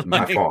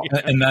 My fault.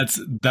 And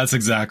that's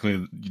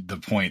exactly the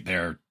point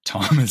there,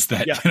 Tom, is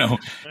that,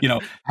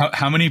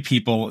 how many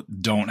people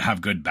don't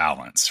have good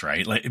balance,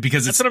 right? Like,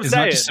 because it's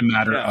not just a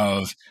matter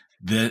of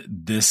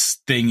this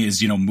thing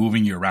is,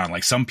 moving you around.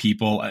 Like some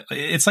people,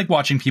 it's like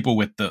watching people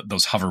with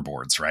those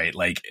hoverboards, right?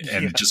 Like,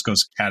 and it just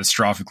goes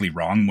catastrophically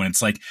wrong when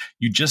it's like,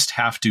 you just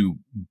have to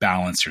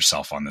balance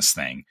yourself on this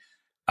thing.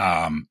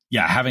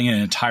 Having an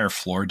entire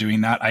floor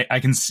doing that, I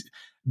can see.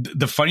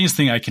 The funniest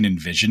thing I can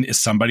envision is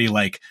somebody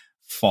like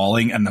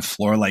falling and the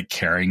floor like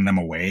carrying them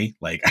away,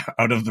 like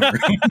out of the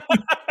room.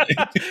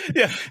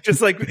 Yeah,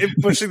 just like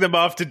pushing them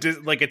off to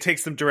like it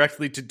takes them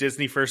directly to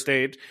Disney first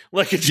aid.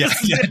 Like it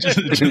just,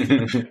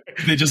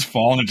 they just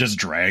fall and it just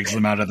drags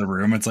them out of the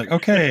room. It's like,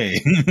 okay,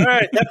 all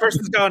right, that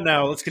person's gone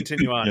now. Let's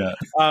continue on.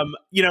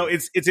 Yeah.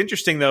 It's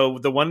interesting though.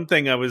 The one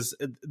thing there's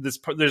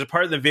a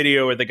part of the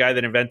video where the guy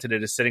that invented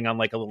it is sitting on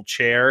like a little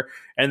chair,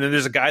 and then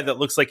there's a guy that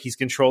looks like he's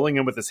controlling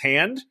him with his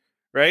hand.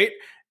 Right?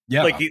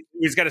 Yeah. Like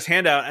he's got his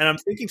hand out, and I'm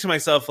thinking to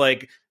myself,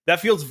 like,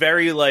 that feels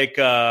very like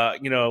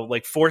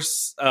like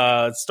Force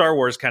Star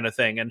Wars kind of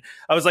thing. And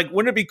I was like,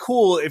 wouldn't it be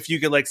cool if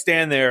you could like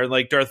stand there and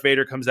like Darth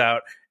Vader comes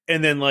out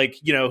and then like,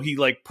 he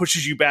like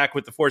pushes you back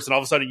with the Force and all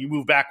of a sudden you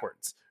move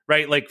backwards.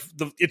 Right? Like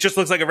it just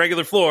looks like a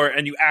regular floor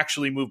and you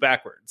actually move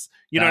backwards.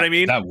 You know what I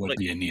mean? That would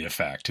be a neat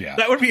effect. Yeah.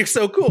 That would be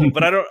so cool.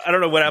 But I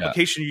don't know what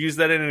application you use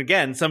that in. And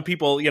again, some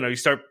people, you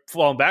start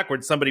falling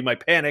backwards, somebody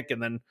might panic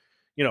and then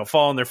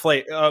fall on their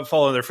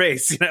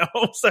face,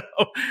 So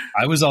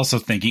I was also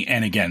thinking,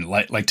 and again,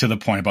 like to the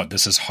point about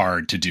this is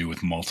hard to do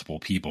with multiple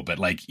people, but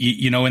like,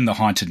 in the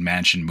Haunted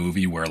Mansion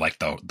movie where like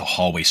the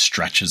hallway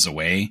stretches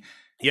away,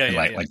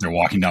 like they're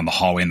walking down the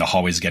hallway and the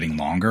hallway's getting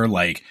longer.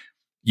 Like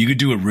you could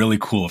do a really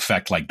cool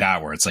effect like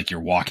that, where it's like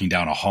you're walking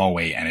down a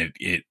hallway and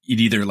it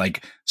either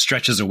like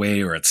stretches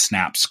away or it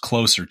snaps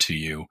closer to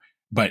you,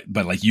 but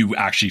like you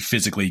actually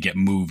physically get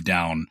moved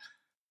down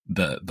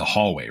the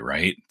hallway.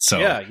 Right. So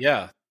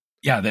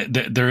yeah,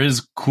 there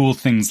is cool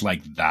things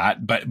like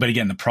that, but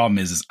again, the problem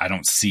is I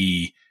don't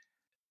see,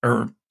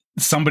 or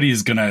somebody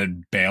is gonna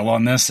bail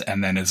on this,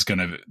 and then that's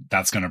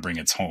gonna bring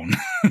its own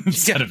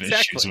set of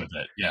issues with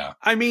it. Yeah,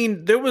 I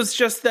mean, there was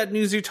just that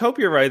new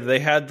Zootopia ride they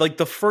had. Like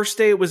the first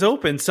day it was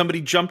open, somebody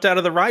jumped out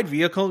of the ride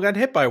vehicle and got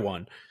hit by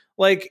one.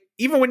 Like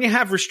even when you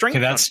have restraints,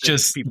 that's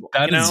just people,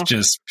 is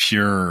just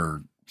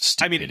pure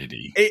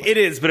stupidity. I mean, it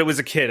is, but it was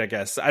a kid, I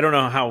guess. I don't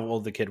know how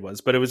old the kid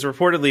was, but it was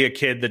reportedly a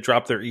kid that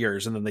dropped their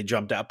ears and then they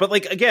jumped out. But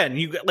like, again,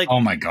 you like, oh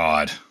my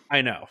God.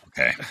 I know.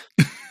 Okay.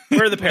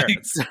 Where are the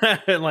parents?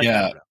 Like, yeah.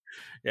 I don't know.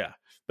 Yeah.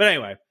 But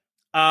anyway,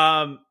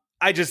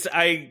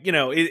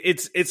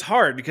 it's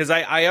hard because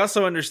I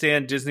also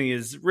understand Disney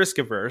is risk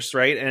averse,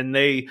 right? And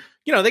they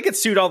get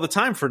sued all the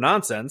time for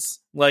nonsense.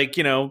 Like,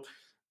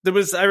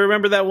 I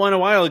remember that one a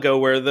while ago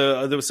where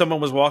there was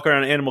someone was walking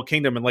around Animal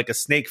Kingdom and like a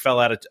snake fell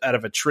out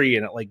of a tree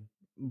and it like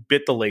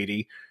bit the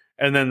lady.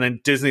 And then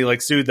Disney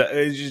like sued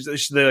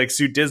they like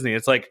sued Disney.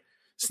 It's like,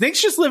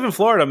 snakes just live in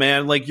Florida,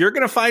 man. Like, you're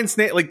going to find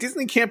snake. Like,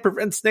 Disney can't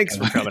prevent snakes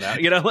from coming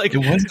out, like it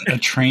wasn't a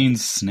trained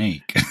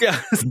snake.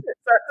 Yeah.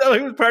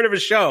 It was part of a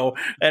show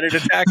and it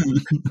attacked them.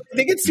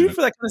 They get sued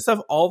for that kind of stuff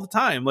all the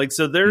time. Like,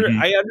 so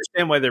I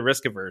understand why they're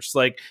risk averse,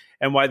 like,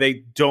 and why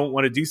they don't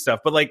want to do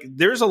stuff. But like,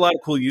 there's a lot of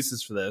cool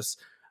uses for this.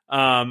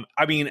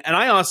 I mean, and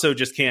I also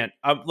just can't,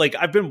 like,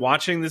 I've been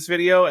watching this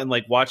video and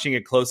like watching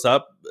it close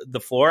up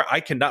the floor. I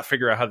cannot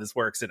figure out how this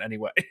works in any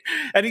way.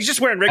 And he's just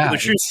wearing regular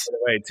shoes, by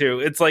the way, too.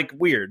 It's like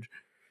weird.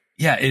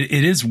 Yeah,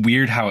 it is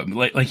weird how it,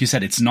 like you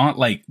said, it's not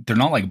like, they're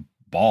not like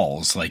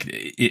balls. Like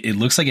it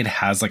looks like it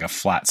has like a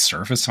flat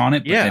surface on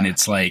it, but then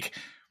it's like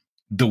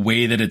the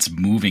way that it's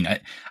moving.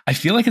 I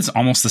feel like it's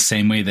almost the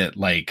same way that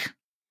like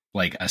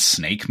a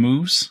snake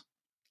moves.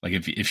 Like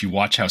if you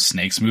watch how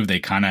snakes move, they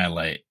kind of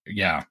like,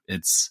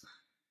 it's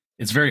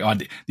very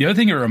odd. The other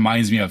thing it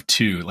reminds me of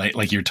too,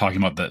 like you're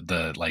talking about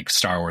the like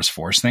Star Wars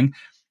Force thing.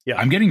 Yeah,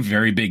 I'm getting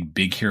very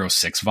Big Hero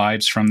 6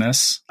 vibes from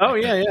this. Oh,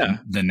 like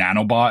the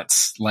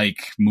nanobots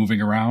like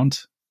moving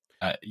around.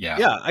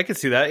 Yeah, I could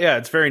see that. Yeah,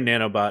 it's very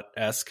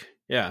nanobot-esque.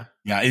 Yeah.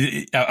 Yeah,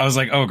 I was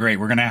like, oh, great.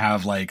 We're going to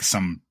have like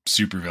some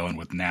supervillain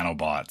with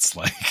nanobots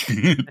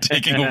like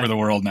taking over the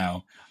world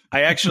now.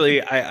 I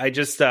actually, I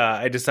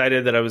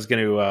decided that I was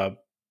going to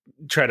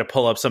try to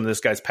pull up some of this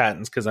guy's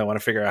patents because I want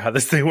to figure out how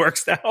this thing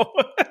works now.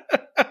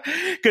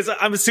 Because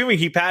I'm assuming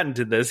he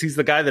patented this. He's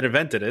the guy that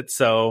invented it.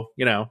 So,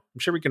 I'm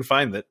sure we can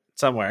find it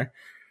somewhere.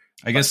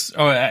 I guess.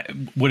 Oh,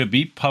 would it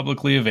be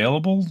publicly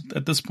available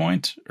at this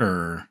point?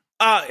 Or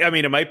I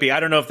mean, it might be. I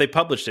don't know if they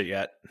published it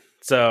yet.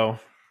 So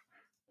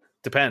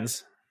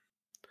depends.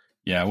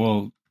 Yeah.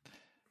 Well,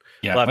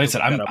 yeah. Like I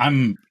said,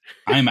 I'm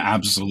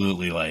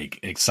absolutely like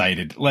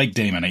excited. Like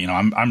Damon,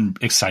 I'm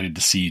excited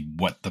to see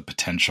what the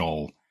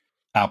potential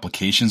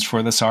applications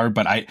for this are,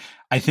 but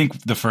I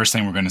think the first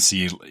thing we're going to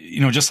see,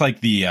 just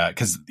like the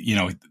because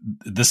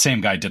the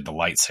same guy did the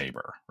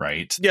lightsaber,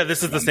 right? Yeah,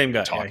 this is the same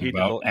guy talking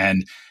about,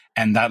 and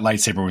that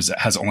lightsaber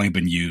has only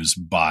been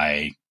used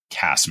by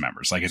cast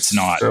members. Like, it's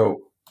not.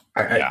 So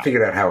I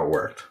figured out how it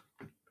worked.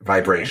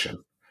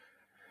 Vibration.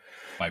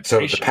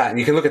 So the patent,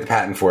 you can look at the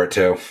patent for it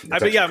too.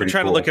 I've been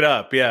trying to look it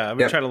up. Yeah, I've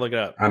been trying to look it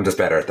up. I'm just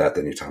better at that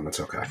than you, Tom. It's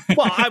okay.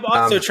 Well, I'm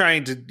also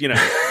trying to,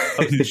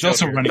 He's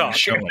also running the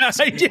show.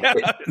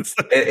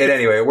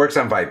 Anyway, it works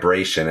on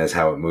vibration as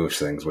how it moves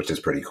things, which is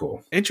pretty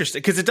cool. Interesting,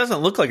 because it doesn't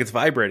look like it's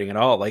vibrating at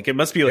all. Like, it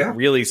must be like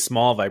really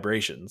small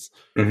vibrations.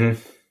 Mm-hmm.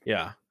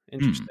 Yeah,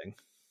 interesting.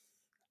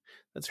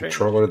 That's very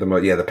controller of the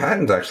mode. Yeah, the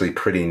patent's actually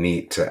pretty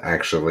neat to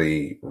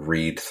actually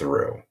read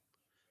through.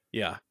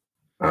 Yeah.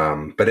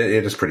 But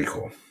it is pretty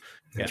cool.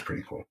 It's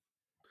pretty cool.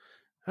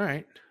 All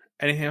right.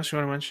 Anything else you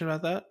want to mention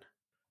about that?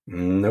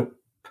 Nope.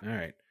 All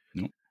right.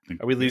 Nope.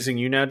 Are we losing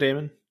you now,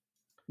 Damon?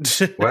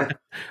 What?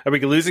 Are we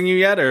losing you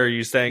yet, or are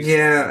you saying?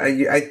 Yeah,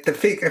 I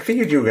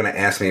figured you were going to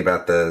ask me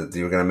about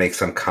you were going to make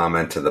some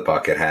comment to the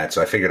bucket hat,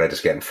 so I figured I'd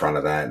just get in front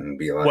of that and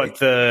be like, "What,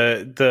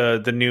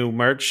 the new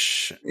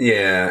merch?"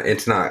 Yeah,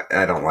 it's not.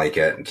 I don't like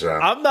it. So.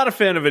 I'm not a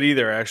fan of it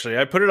either. Actually,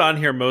 I put it on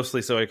here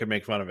mostly so I could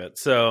make fun of it.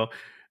 So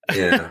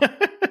yeah,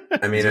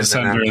 I mean, it's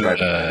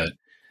under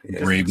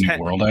Brave New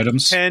World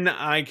items. 10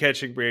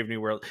 eye-catching Brave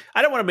New World.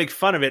 I don't want to make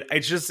fun of it.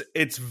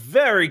 It's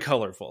very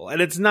colorful, and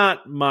it's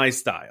not my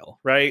style,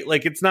 right?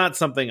 Like, it's not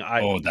something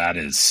I... Oh, that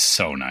is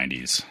so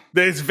 90s.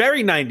 It's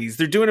very 90s.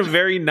 They're doing a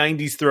very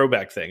 90s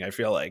throwback thing, I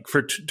feel like,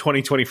 for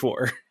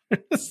 2024.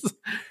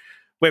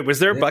 Wait, was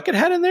there a bucket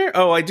hat in there?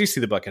 Oh, I do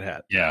see the bucket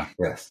hat. Yeah.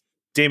 Yes.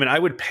 Damon, I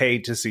would pay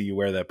to see you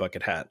wear that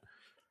bucket hat.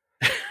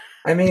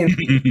 I mean,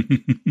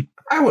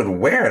 I would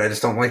wear it. I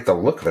just don't like the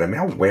look of it. I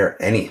mean, I'll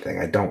wear anything.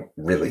 I don't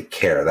really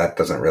care. That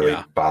doesn't really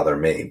bother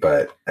me.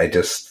 But I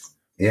just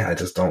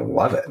don't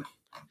love it.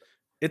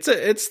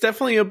 It's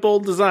definitely a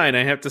bold design,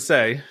 I have to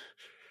say.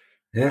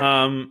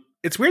 Yeah.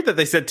 It's weird that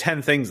they said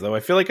 10 things, though. I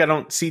feel like I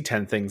don't see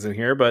 10 things in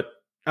here, but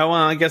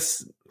I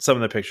guess some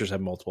of the pictures have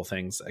multiple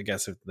things. I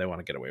guess if they want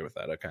to get away with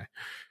that, okay.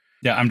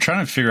 Yeah, I'm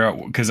trying to figure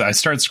out, because I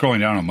started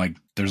scrolling down. I'm like,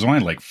 there's only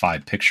like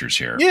 5 pictures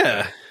here.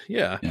 Yeah.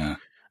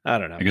 I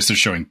don't know. I guess they're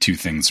showing 2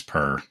 things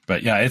per,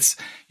 but it's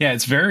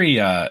very,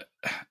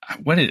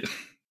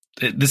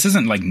 this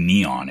isn't like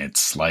neon.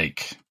 It's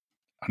like,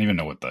 I don't even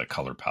know what the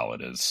color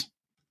palette is.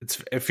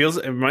 It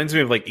reminds me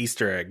of like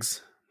Easter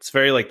eggs. It's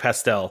very like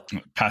pastel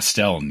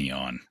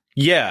neon.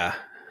 Yeah.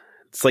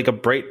 It's like a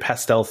bright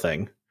pastel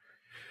thing.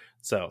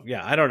 So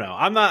yeah, I don't know.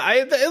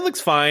 It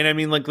looks fine. I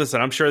mean, like,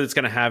 listen, I'm sure it's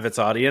going to have its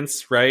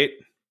audience, right?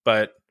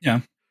 But yeah,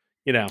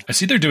 I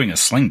see they're doing a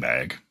sling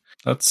bag.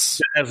 It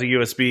has a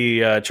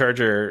USB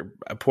charger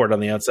port on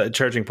the outside,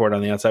 charging port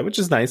on the outside, which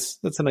is nice.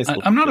 That's a nice.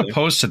 I'm not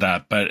opposed to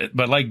that, but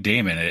like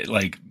Damon,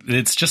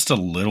 it's just a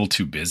little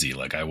too busy.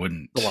 Like I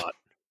wouldn't. A lot.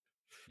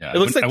 Yeah, it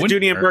looks like the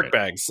Dooney and Burke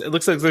bags. It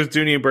looks like there's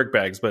Dooney and Burke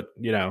bags, but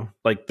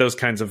like those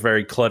kinds of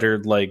very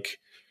cluttered, like.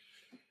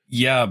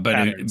 Yeah,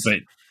 but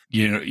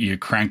you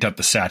cranked up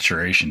the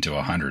saturation to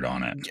 100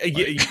 on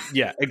it.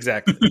 Yeah,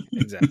 exactly.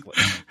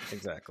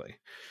 Exactly.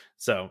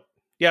 So.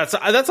 Yeah, so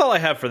that's all I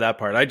have for that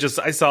part. I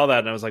saw that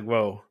and I was like,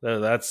 "Whoa,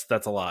 that's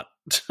a lot."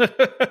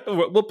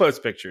 We'll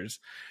post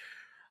pictures.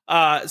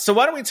 So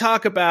why don't we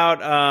talk about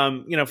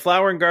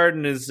Flower and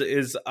Garden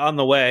is on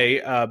the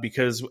way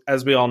because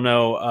as we all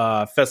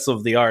know, Festival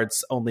of the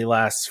Arts only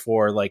lasts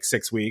for like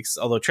 6 weeks.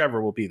 Although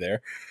Trevor will be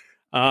there,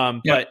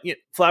 but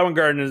Flower and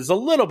Garden is a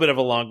little bit of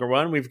a longer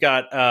one. We've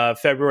got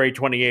February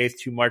 28th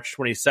to March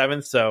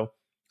 27th, so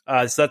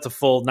that's a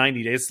full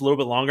 90 days. It's a little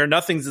bit longer.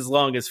 Nothing's as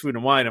long as Food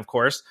and Wine, of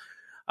course.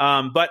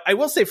 But I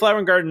will say Flower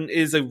and Garden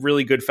is a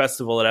really good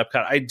festival at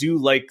Epcot. I do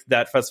like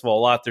that festival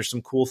a lot. There's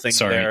some cool things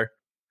there.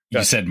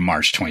 You said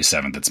March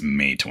 27th. It's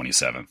May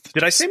 27th.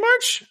 Did I say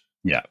March?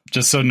 Yeah,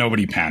 just so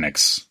nobody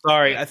panics.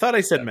 Sorry, I thought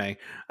I said May.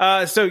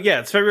 So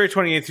yeah, it's February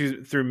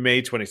 28th through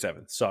May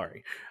 27th.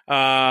 Sorry.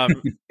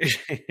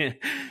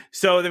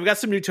 So they've got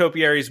some new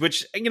topiaries,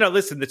 which,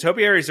 listen, the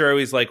topiaries are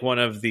always like one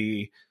of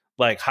the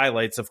like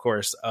highlights, of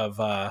course, of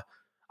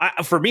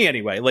for me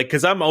anyway, like,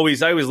 cause I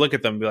always look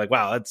at them and be like,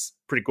 wow, that's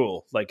pretty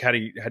cool. Like, how do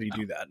you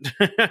do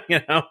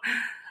that?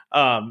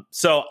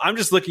 So I'm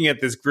just looking at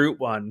this Groot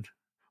one,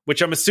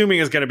 which I'm assuming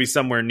is going to be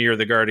somewhere near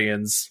the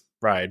Guardians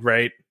ride,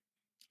 right?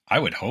 I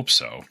would hope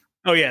so.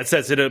 Oh yeah. It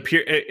says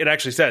it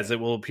actually says it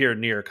will appear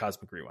near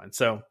Cosmic Rewind.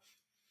 So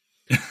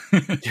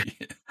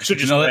should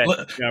just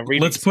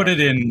let's put it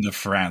in the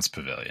France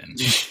pavilion.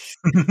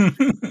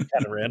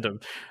 Kind of random.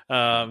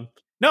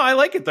 No, I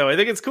like it though. I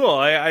think it's cool.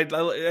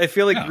 I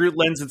feel like Groot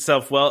lends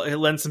himself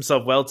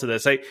well to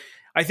this. I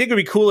think it'd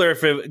be cooler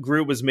if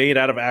Groot was made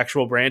out of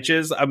actual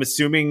branches. I'm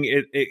assuming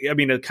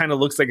it kind of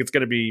looks like it's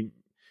going to be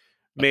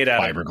made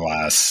out of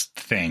fiberglass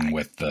thing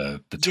with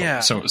the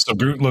So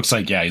Groot looks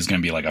like he's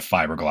going to be like a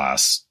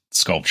fiberglass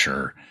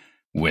sculpture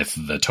with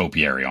the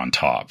topiary on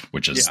top,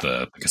 which is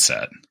the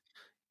cassette.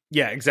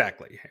 Yeah,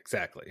 exactly.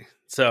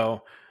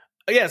 So.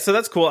 Yeah, so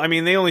that's cool. I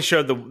mean, they only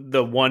showed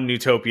the one new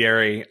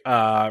topiary,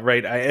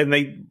 right? And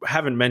they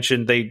haven't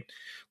mentioned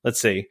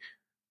let's see.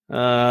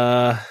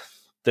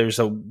 There's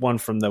a one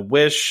from the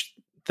Wish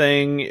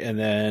thing, and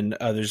then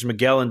there's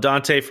Miguel and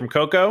Dante from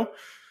Coco.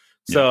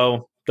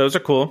 So those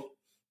are cool.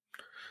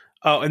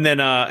 Oh, and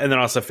then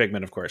also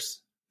Figment, of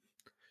course.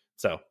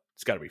 So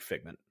it's got to be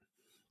Figment.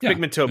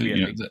 Figment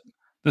topiary.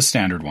 The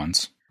standard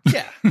ones.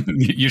 Yeah.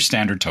 Your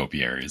standard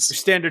topiaries.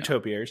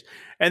 Topiaries.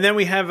 And then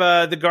we have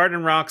the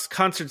Garden Rocks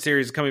concert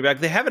series coming back.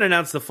 They haven't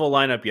announced the full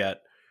lineup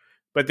yet,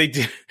 but they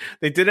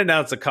did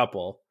announce a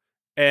couple.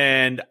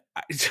 And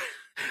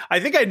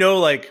I think I know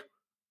like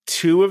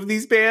two of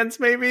these bands,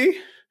 maybe.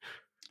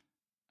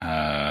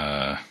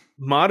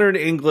 Modern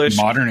English.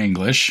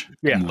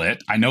 Yeah. And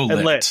Lit. I know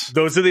Lit.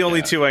 Those are the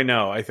only two I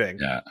know, I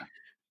think. Yeah.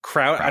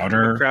 Crowder. I don't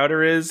know what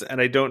Crowder is, and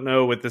I don't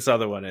know what this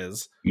other one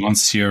is.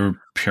 Monsieur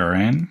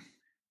Purin.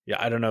 Yeah,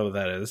 I don't know what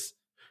that is.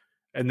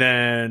 And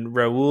then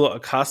Raul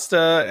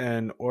Acosta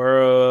and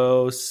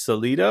Oro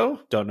Solido.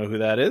 Don't know who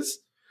that is.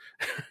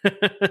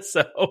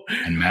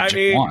 And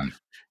Magic Wand.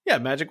 Yeah,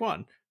 Magic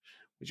Wand.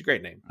 Which is a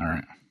great name. All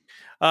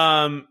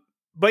right.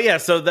 But yeah,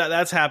 so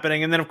that's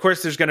happening. And then, of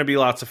course, there's going to be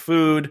lots of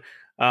food.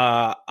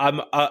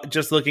 I'm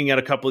just looking at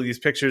a couple of these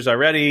pictures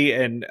already,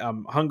 and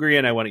I'm hungry,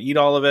 and I want to eat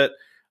all of it.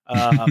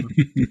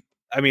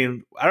 I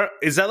mean,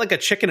 is that like a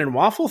chicken and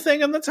waffle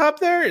thing on the top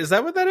there? Is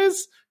that what that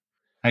is?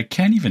 I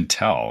can't even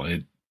tell.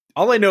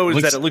 All I know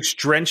is that it looks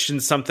drenched in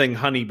something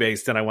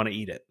honey-based, and I want to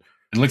eat it.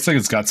 It looks like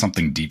it's got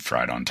something deep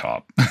fried on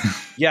top.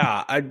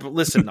 Yeah,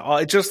 listen.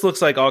 It just looks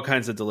like all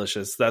kinds of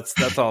delicious.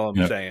 That's all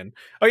I'm saying.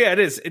 Oh yeah, it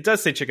is. It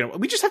does say chicken.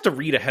 We just have to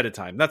read ahead of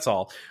time. That's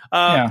all.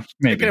 Maybe.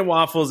 Chicken and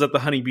waffles at the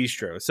Honey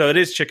Bistro. So it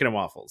is chicken and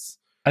waffles.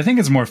 I think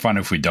it's more fun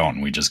if we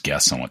don't. We just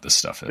guess on what this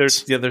stuff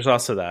is. There's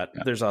also that.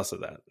 Yeah. There's also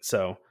that.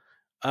 So.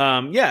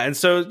 And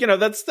so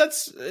that's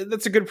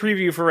a good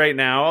preview for right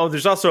now. Oh,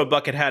 there's also a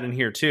bucket hat in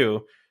here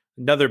too.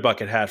 Another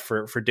bucket hat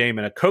for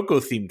Damon, a Coco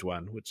themed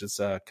one, which is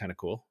kind of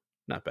cool.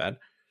 Not bad.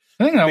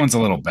 I think that one's a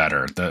little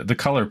better. The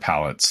color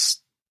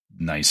palette's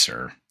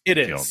nicer. It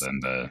is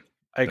than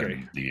I agree.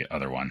 Than the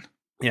other one.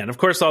 Yeah, and of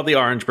course all the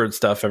Orange Bird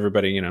stuff.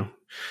 Everybody,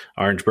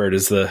 Orange Bird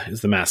is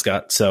the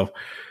mascot. So.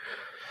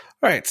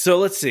 All right, so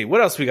let's see. What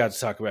else we got to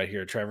talk about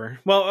here, Trevor?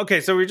 Well,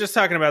 okay, so we were just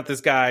talking about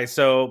this guy.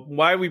 So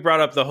why we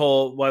brought up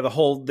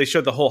they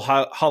showed the whole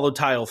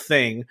HoloTile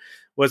thing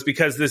was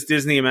because this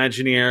Disney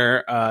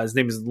Imagineer, his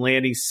name is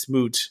Lanny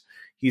Smoot.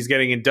 He's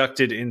getting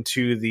inducted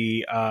into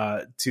the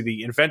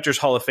Inventors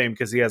Hall of Fame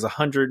because he has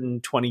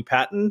 120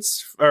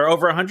 patents, or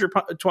over 100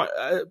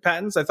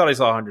 patents. I thought I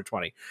saw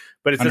 120,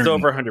 but it says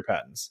over 100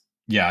 patents.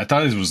 Yeah, I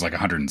thought it was like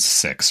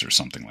 106 or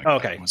something like that.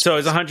 Okay, so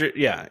it's 100.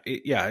 Yeah.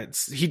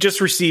 He just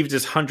received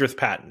his 100th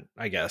patent,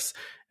 I guess,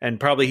 and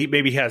probably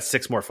he has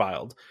 6 more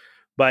filed.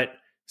 But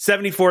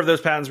 74 of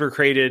those patents were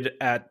created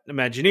at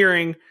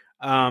Imagineering.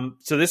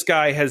 So this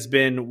guy has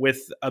been with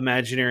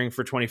Imagineering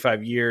for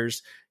 25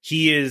 years.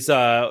 He is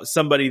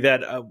somebody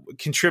that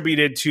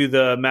contributed to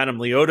the Madame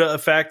Leota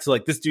effect.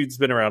 Like, this dude's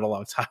been around a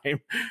long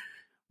time.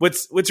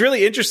 What's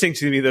really interesting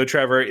to me, though,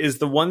 Trevor, is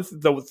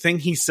the thing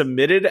he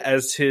submitted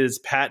as his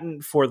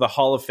patent for the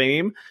Hall of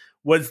Fame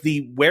was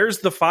the "Where's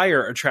the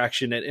Fire"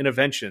 attraction at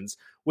Innoventions,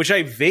 which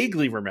I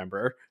vaguely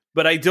remember,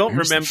 but I don't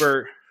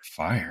remember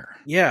fire.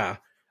 Yeah.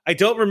 I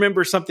don't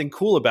remember something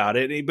cool about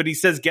it, but he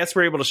says guests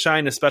were able to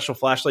shine a special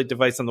flashlight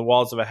device on the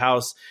walls of a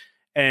house,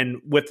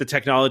 and with the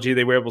technology,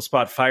 they were able to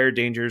spot fire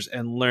dangers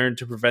and learn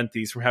to prevent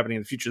these from happening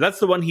in the future. That's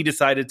the one he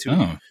decided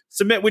to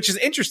submit, which is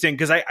interesting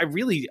because I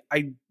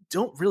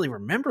don't really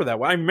remember that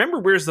one. I remember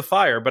 "Where's the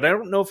Fire," but I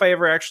don't know if I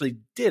ever actually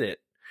did it,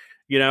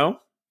 you know?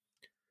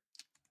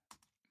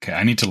 Okay,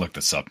 I need to look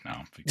this up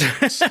now.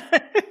 Because...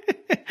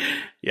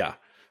 yeah.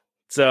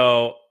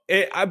 So,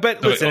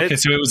 listen.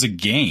 So it was a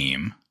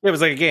game. It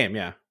was like a game,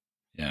 yeah.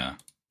 Yeah.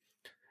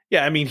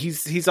 Yeah, I mean,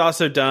 he's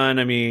also done,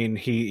 I mean,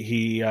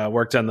 he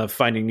worked on the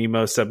Finding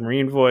Nemo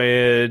submarine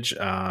voyage.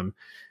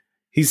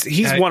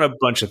 He's won a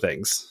bunch of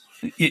things.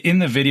 In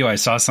the video, I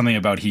saw something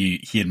about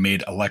he had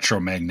made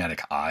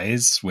electromagnetic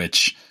eyes,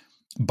 which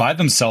by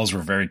themselves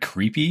were very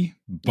creepy,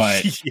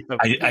 but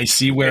yeah, I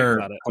see where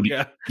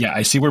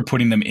I see where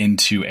putting them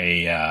into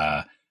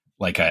an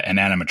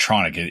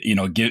animatronic,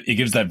 it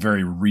gives that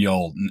very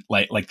real,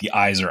 like the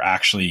eyes are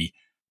actually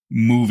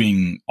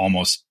moving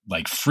almost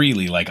like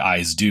freely, like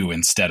eyes do,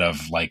 instead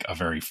of like a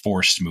very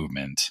forced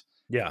movement.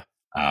 Yeah.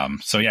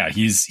 So yeah,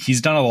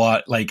 he's done a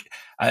lot. Like,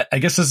 I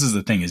guess this is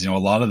the thing is, a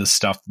lot of the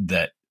stuff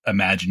that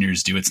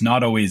Imagineers do, it's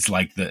not always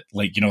like the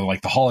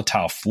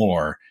HoloTile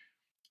floor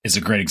is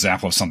a great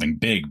example of something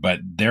big, but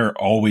they're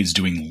always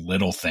doing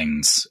little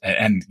things.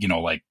 And,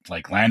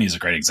 like Lanny is a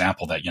great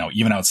example that,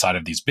 even outside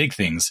of these big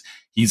things,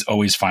 he's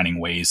always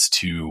finding ways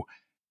to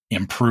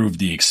improve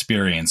the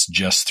experience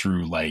just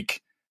through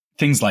like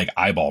things like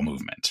eyeball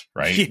movement,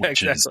 right? Yeah,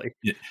 exactly.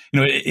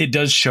 It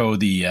does show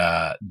the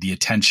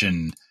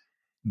attention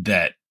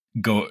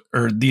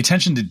the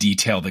attention to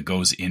detail that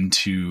goes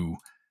into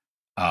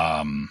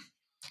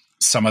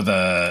some of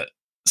the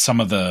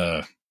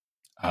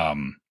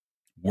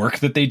work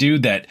that they do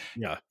that,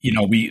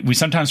 we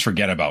sometimes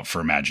forget about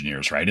for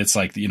Imagineers, right? It's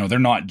like, they're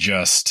not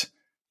just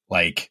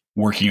like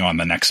working on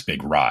the next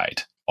big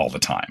ride all the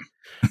time.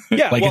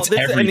 Yeah, it's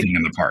everything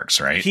in the parks,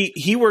 right?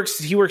 He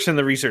works in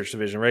the research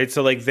division, right?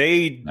 So like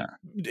they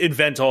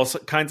invent all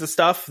kinds of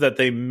stuff that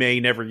they may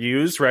never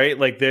use, right?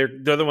 Like they're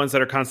the ones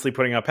that are constantly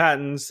putting out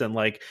patents, and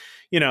like,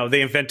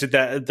 they invented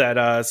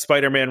that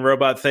Spider-Man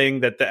robot thing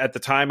that at the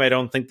time I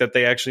don't think that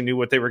they actually knew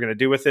what they were going to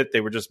do with it.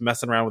 They were just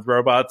messing around with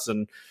robots,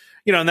 and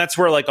and that's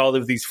where like all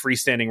of these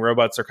freestanding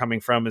robots are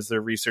coming from, is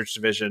their research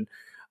division.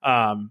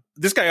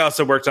 This guy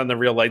also worked on the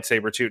real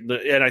lightsaber too,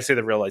 and I say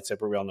the real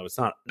lightsaber, we all know it's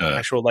not an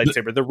actual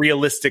lightsaber, the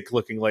realistic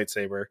looking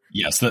lightsaber.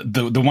 Yes,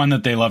 the one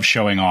that they love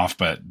showing off,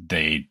 but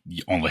they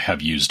only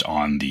have used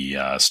on the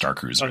Star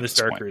Cruiser. On the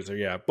Star Cruiser,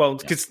 yeah. Well,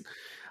 because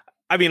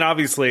I mean,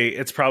 obviously,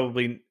 it's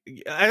probably,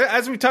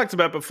 as we talked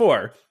about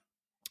before,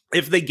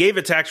 if they gave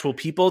it to actual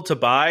people to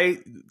buy,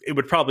 it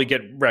would probably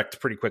get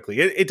wrecked pretty quickly.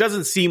 It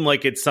doesn't seem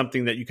like it's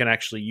something that you can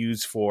actually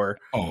use for.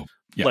 Oh,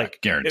 yeah, like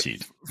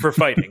guaranteed for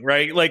fighting,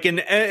 right? Like,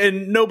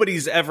 and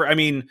nobody's ever. I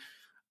mean,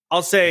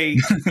 I'll say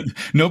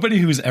nobody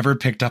who's ever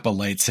picked up a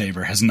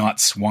lightsaber has not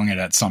swung it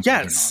at something.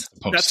 Yes,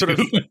 that's sort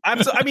of.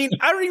 I mean,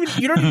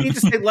 you don't even need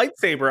to say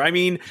lightsaber. I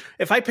mean,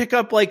 if I pick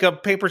up like a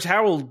paper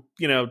towel,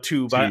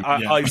 tube,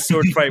 I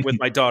sword fight with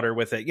my daughter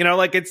with it.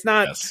 Like it's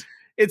not. Yes.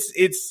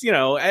 It's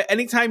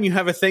anytime you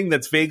have a thing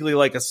that's vaguely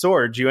like a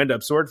sword, you end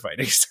up sword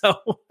fighting. So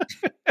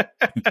you're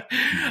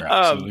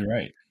absolutely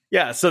right.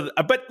 Yeah. So,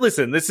 but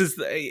listen,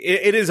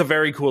 it is a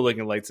very cool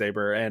looking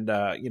lightsaber, and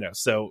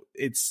so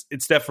it's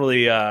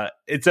definitely a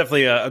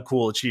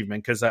cool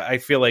achievement, because I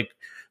feel like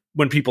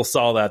when people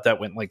saw that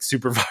went like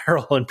super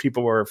viral and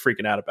people were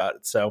freaking out about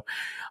it. So,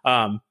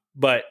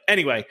 but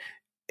anyway,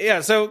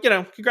 yeah. So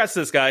congrats to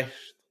this guy.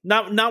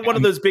 Not one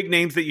of those big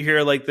names that you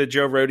hear like the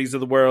Joe Rohdes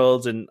of the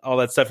world and all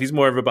that stuff. He's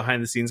more of a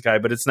behind the scenes guy,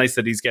 but it's nice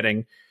that he's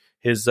getting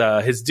his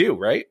due,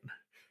 right?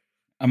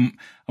 I'm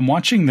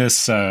watching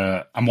this.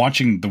 I'm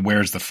watching the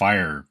 "Where's the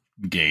Fire"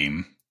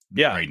 game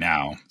right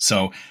now.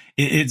 So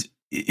it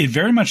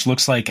very much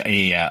looks like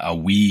a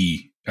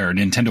Wii or a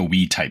Nintendo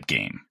Wii type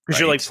game. Because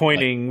you're like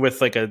pointing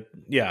with like a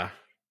yeah,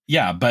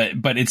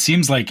 but it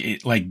seems like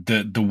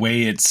the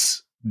way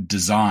it's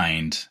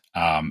designed.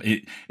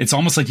 It's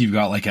almost like you've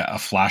got like a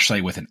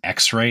flashlight with an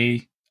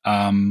X-ray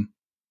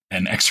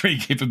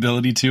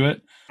capability to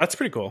it. That's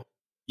pretty cool.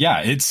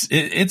 Yeah,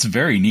 it's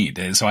very neat.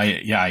 So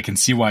I can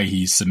see why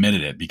he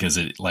submitted it, because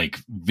it like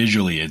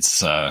visually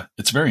it's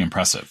very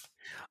impressive.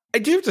 I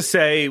do have to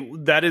say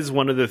that is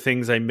one of the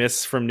things I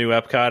miss from New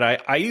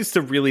Epcot. I used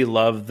to really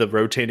love the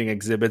rotating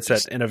exhibits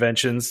at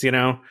Innoventions,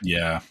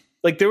 Yeah.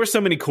 Like there were so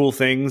many cool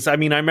things. I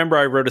mean, I remember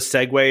I rode a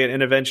Segway at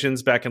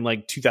Innoventions back in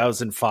like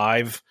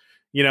 2005,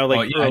 You know,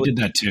 like oh, yeah, I did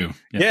that too.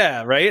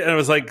 Yeah, right. And it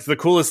was like the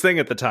coolest thing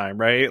at the time,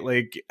 right?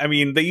 Like, I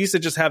mean, they used to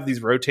just have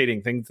these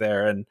rotating things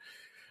there, and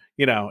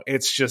you know,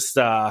 it's just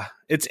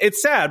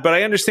it's sad, but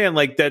I understand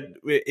like that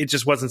it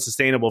just wasn't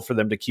sustainable for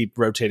them to keep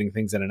rotating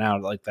things in and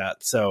out like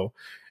that. So,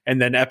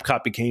 and then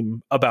Epcot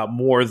became about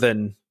more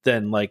than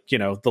like, you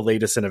know, the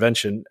latest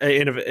innovation,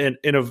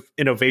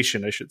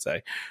 I should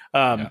say.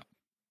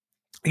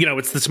 You know,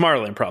 it's the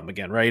Tomorrowland problem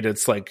again, right?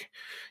 It's like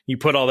you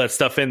put all that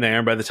stuff in there,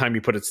 and by the time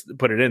you put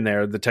it in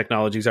there, the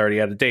technology's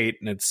already out of date,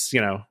 and it's, you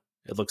know,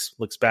 it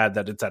looks bad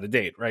that it's out of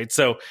date, right?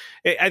 So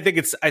I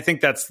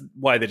think that's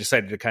why they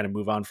decided to kind of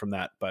move on from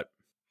that. But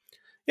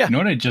yeah, you know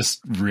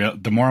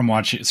what? The more I'm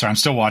watching, so I'm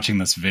still watching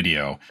this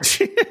video.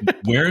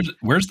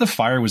 Where's the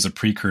Fire was a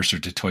precursor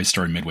to Toy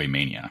Story Midway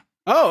Mania.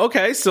 Oh,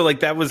 okay. So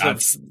like that was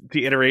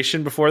the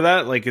iteration before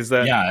that. Like, is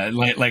that? Yeah.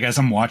 Like as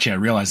I'm watching, I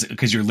realize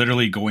because you're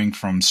literally going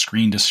from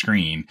screen to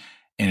screen,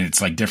 and it's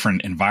like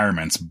different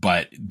environments.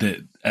 But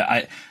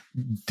I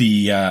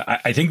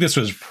think this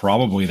was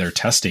probably their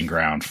testing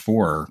ground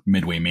for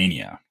Midway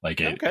Mania.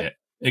 Like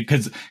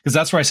because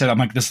that's where I said, I'm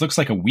like, this looks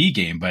like a Wii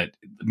game, but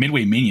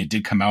Midway Mania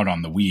did come out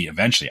on the Wii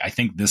eventually. I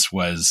think this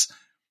was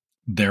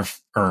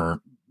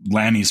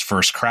Lanny's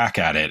first crack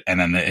at it, and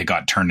then it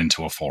got turned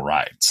into a full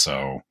ride.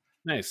 So.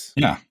 Nice.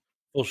 Yeah.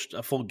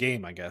 A full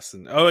game, I guess.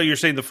 And you're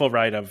saying the full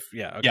ride of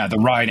okay. Yeah, the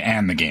ride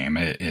and the game.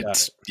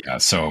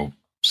 So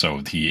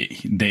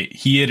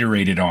he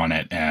iterated on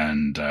it,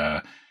 and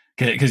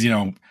because you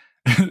know,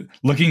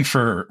 looking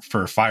for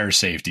fire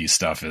safety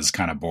stuff is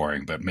kind of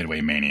boring, but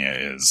Midway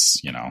Mania is,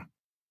 you know,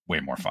 way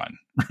more fun.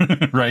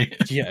 Right?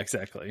 Yeah,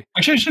 exactly.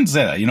 Actually, I shouldn't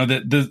say that. You know,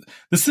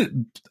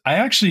 I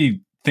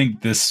actually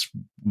think this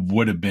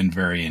would have been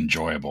very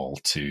enjoyable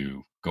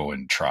to go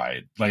and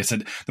try. Like I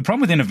said, the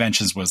problem with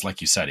Interventions was,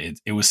 like you said,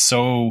 it was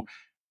so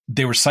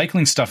they were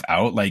cycling stuff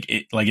out. Like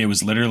it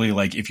was literally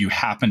like if you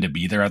happened to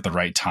be there at the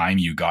right time,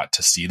 you got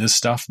to see this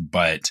stuff.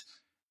 But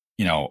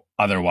you know,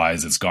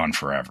 otherwise, it's gone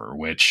forever.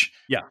 Which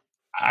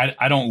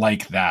I don't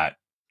like that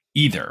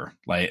either.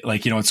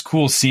 Like you know, it's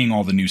cool seeing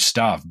all the new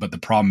stuff, but the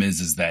problem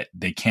is that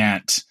they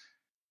can't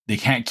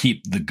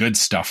keep the good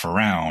stuff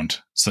around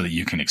so that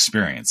you can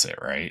experience it,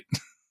 right?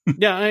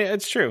 Yeah,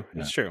 it's true.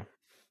 Yeah. It's true.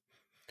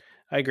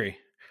 I agree.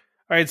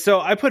 All right,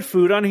 so I put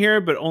food on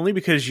here, but only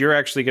because you're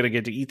actually going to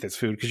get to eat this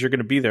food because you're going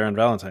to be there on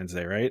Valentine's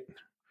Day, right?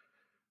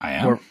 I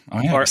am.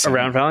 Or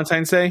around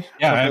Valentine's Day?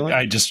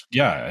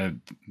 Yeah,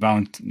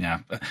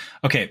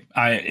 Okay,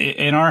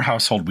 in our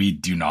household, we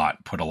do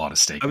not put a lot of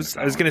steak. I was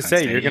going to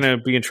say, you're going to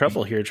be in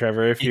trouble here,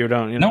 Trevor, if you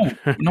don't. You know.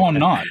 No, I'm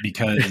not,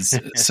 because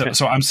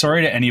so I'm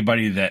sorry to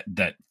anybody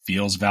that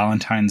feels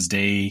Valentine's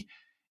Day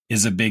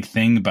is a big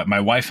thing, but my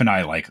wife and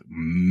I, like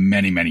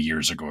many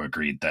years ago,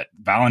 agreed that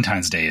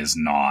Valentine's Day is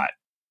not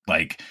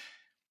like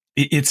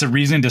it's a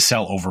reason to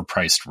sell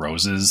overpriced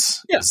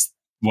roses. Is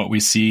what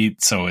we see.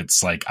 So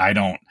it's like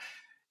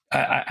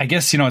I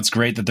guess, you know, it's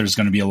great that there's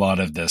going to be a lot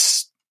of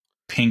this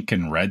pink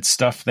and red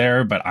stuff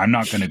there, but I'm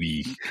not going to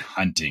be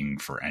hunting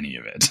for any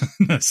of it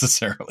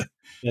necessarily.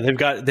 Yeah, they've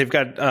got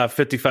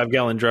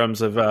 55-gallon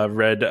drums of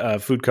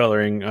red food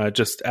coloring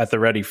just at the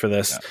ready for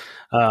this.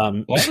 Yeah.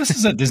 Well, this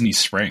is at Disney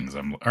Springs.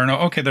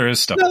 There is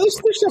stuff. No, there's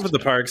stuff at the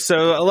park.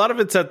 So a lot of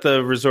it's at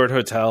the resort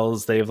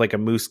hotels. They have like a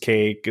moose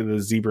cake, the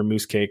zebra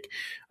moose cake.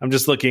 I'm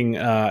just looking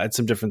at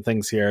some different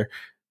things here.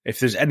 If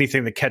there's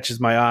anything that catches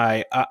my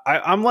eye,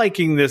 I'm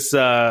liking this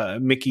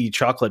Mickey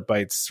chocolate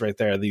bites right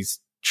there. These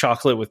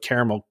chocolate with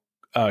caramel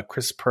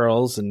crisp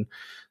pearls and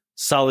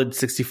solid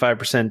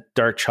 65%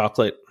 dark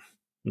chocolate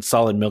and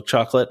solid milk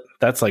chocolate.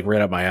 That's like right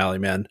up my alley,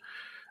 man.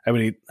 I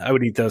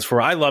would eat those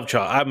I love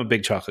chocolate. I'm a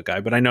big chocolate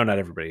guy, but I know not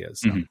everybody is.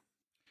 So. Mm-hmm.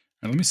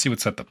 Let me see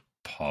what's at the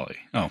Poly.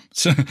 Oh,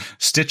 so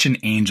Stitch and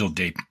Angel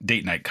date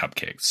night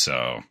cupcakes.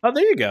 So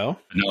there you go.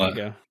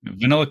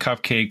 Vanilla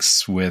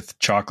cupcakes with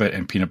chocolate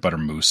and peanut butter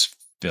mousse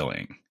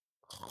filling.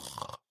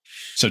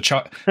 So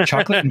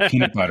chocolate and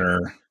peanut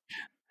butter,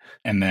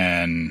 and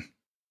then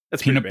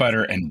peanut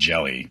butter and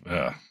jelly.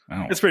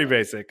 It's pretty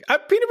basic.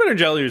 Peanut butter and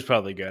jelly is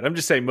probably good. I'm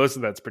just saying most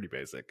of that's pretty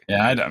basic.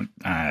 Yeah,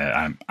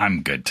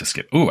 I'm good to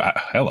skip. Ooh,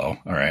 hello.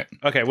 All right.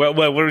 Okay. Well,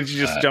 what did you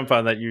just jump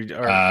on that you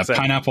are?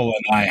 Pineapple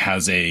and I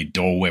has a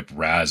Dole Whip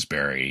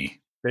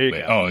raspberry. There you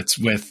go. Oh, it's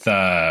with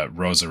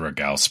Rosa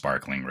Regal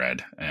sparkling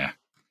red.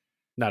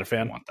 Not a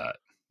fan. I want that.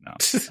 No.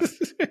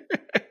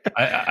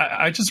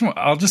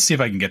 I'll just see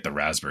if I can get the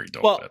raspberry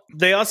Dole Whip.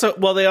 They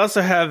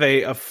also have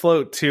a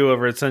float too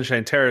over at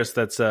Sunshine Terrace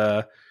that's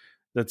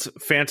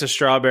Fanta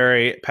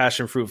strawberry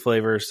passion fruit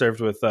flavor served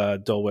with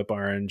Dole Whip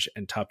orange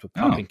and topped with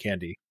pumpkin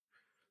candy.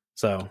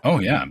 So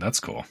yeah,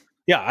 that's cool.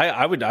 Yeah,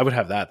 I would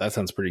have that. That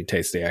sounds pretty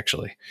tasty,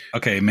 actually.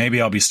 Okay,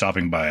 maybe I'll be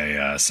stopping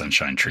by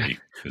Sunshine Tree.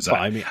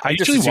 I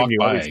just assume you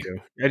always do.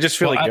 I just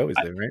feel like you always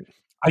do, right?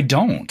 I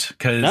don't,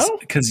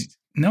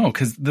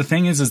 because the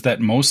thing is that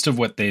most of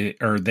what they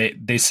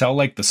sell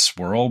like the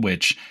swirl,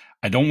 which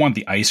I don't want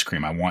the ice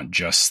cream. I want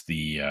just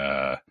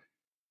the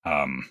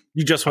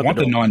you just want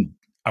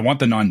I want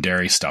the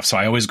non-dairy stuff. So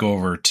I always go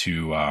over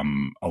to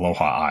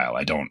Aloha Isle.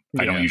 I don't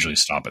usually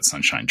stop at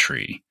Sunshine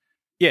Tree.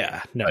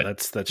 Yeah, no, But,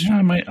 that's yeah,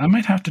 I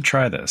might have to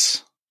try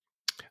this.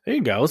 There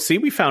you go. See,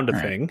 we found a All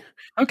right. thing.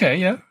 Okay,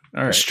 yeah.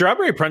 All right.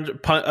 Strawberry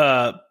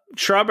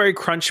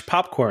crunch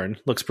popcorn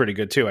looks pretty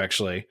good too,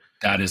 actually.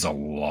 That is a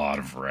lot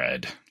of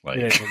red. Like,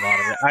 It is a lot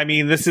of it. I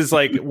mean, this is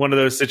like one of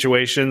those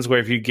situations where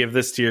if you give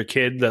this to your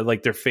kid, that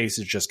like their face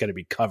is just going to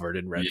be covered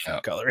in red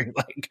food coloring.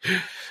 Like,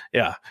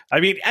 yeah. I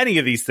mean, any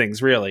of these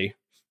things really.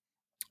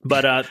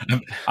 But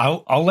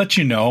I'll let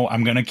you know.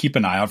 I'm going to keep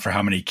an eye out for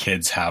how many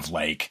kids have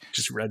like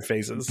just red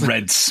faces,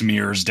 red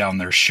smears down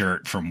their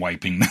shirt from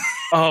wiping.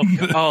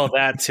 Oh,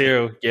 that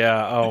too.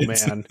 Yeah. Oh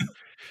man.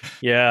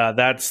 Yeah,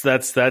 that's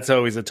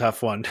always a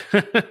tough one.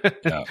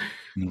 Yeah.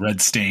 Red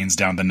stains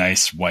down the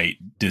nice white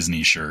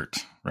Disney shirt,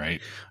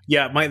 right?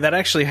 Yeah, that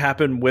actually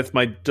happened with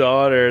my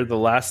daughter the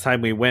last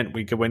time we went.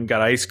 We went and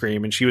got ice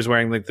cream, and she was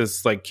wearing like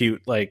this like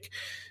cute like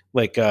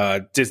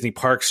Disney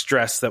Parks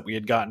dress that we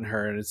had gotten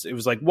her, and it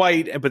was like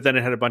white, but then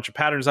it had a bunch of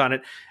patterns on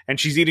it. And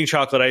she's eating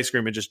chocolate ice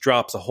cream and just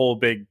drops a whole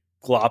big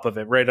glop of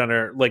it right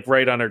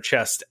on her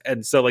chest,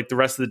 and so like the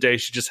rest of the day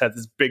she just had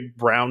this big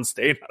brown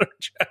stain on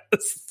her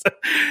chest.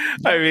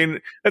 I mean,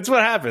 that's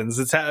what happens.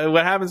 It's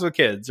what happens with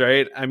kids,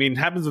 right? I mean, it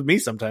happens with me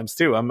sometimes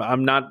too.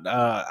 I'm not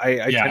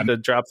I tend to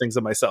drop things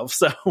on myself.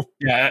 So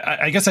yeah,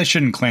 I guess I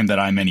shouldn't claim that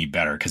I'm any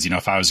better, because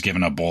if I was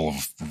given a bowl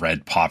of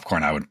red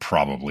popcorn, I would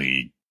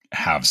probably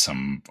have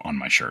some on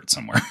my shirt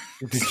somewhere.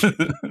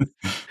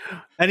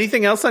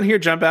 Anything else on here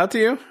jump out to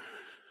you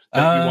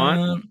that you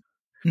want?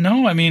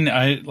 No, I mean,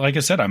 like I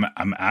said,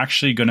 I'm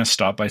actually going to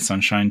stop by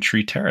Sunshine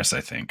Tree Terrace,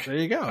 I think. There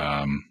you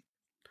go.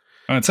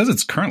 It says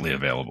it's currently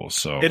available,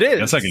 so it is. I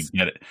guess I could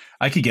get it.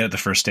 I could get it the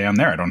first day I'm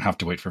there. I don't have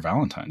to wait for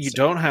Valentine's. You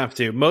don't have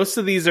to. Most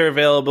of these are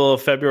available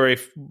February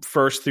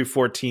 1st through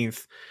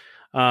 14th.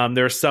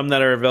 There are some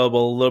that are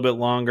available a little bit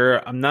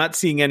longer. I'm not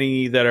seeing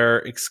any that are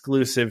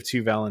exclusive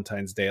to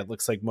Valentine's Day. It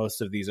looks like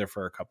most of these are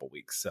for a couple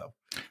weeks. So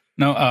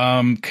no,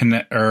 in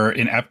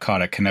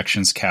Epcot at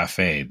Connections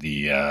Cafe,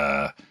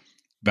 the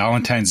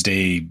Valentine's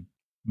Day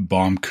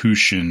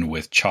Baumkuchen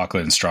with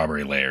chocolate and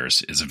strawberry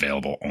layers is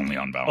available only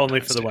on Valentine's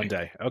Only for the Day. one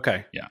day.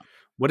 Okay. Yeah.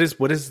 What is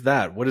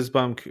that? What is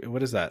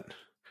that?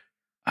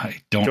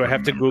 I don't. Do I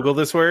have to Google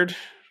this word?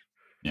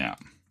 Yeah.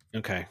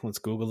 Okay, let's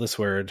Google this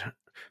word.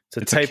 It's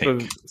a type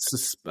of.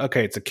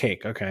 Okay, it's a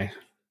cake. Okay.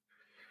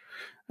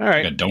 All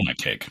right. Like a donut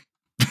cake.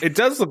 It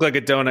does look like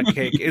a donut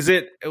cake. Is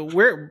it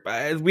where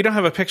we don't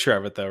have a picture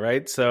of it though,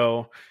 right?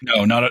 So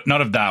no,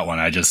 not of that one.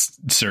 I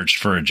just searched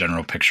for a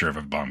general picture of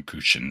a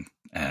Baumkuchen,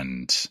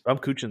 and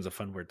Baumkuchen's a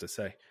fun word to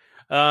say.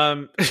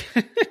 Why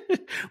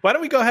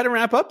don't we go ahead and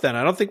wrap up then?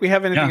 I don't think we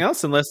have anything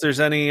else, unless there's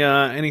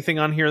anything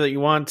on here that you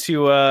want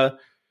to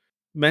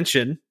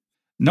mention.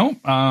 No.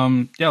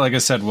 Yeah, like I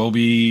said, we'll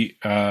be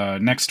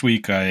next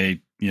week.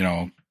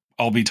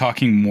 I'll be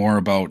talking more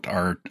about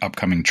our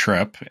upcoming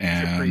trip,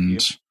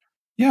 and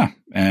yeah,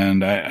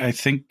 and I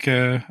think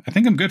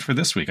I'm good for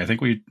this week. I think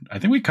we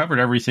covered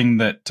everything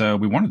that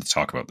we wanted to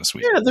talk about this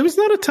week. Yeah, there was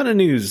not a ton of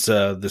news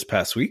this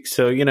past week,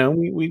 so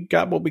we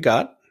got what we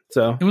got.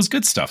 So it was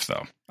good stuff,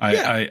 though.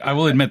 I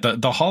will admit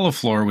that the Hollow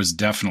Floor was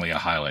definitely a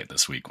highlight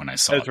this week when I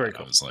saw it. Very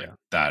cool. I was like,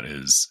 that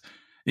is.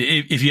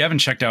 If you haven't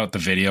checked out the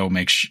video,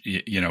 make sure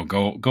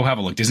go have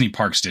a look. Disney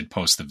Parks did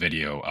post the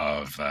video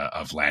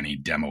of Lanny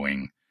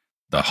demoing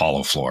the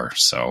Hollow Floor.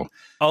 So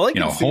all I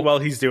can see while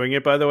he's doing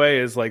it, by the way,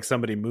 is like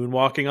somebody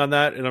moonwalking on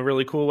that in a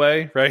really cool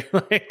way, right?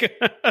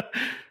 Like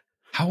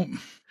how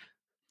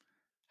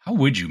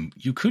would you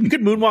could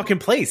moonwalk in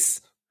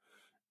place?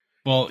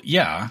 Well,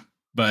 yeah,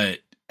 but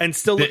and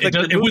still look like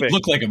it would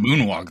look like a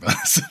moonwalk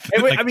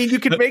though. I mean, you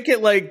could make it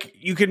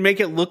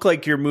look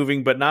like you're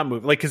moving but not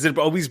moving, like, because it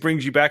always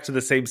brings you back to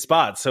the same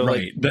spot. So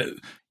right.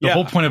 The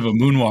whole point of a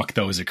moonwalk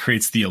though is it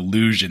creates the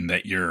illusion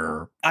that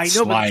you're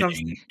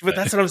sliding. But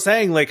that's what I'm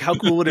saying. Like, how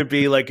cool would it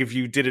be like if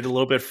you did it a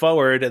little bit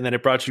forward and then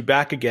it brought you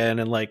back again,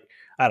 and like,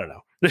 I don't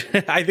know.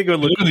 I think it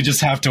would look literally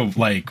just have to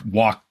like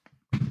walk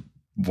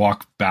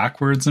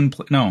backwards and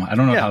no, I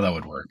don't know how that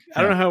would work.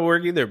 I don't know how it would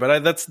work either,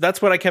 but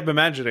that's what I kept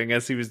imagining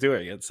as he was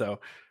doing it. So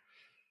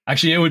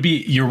actually, it would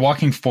be you're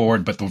walking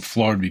forward, but the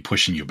floor would be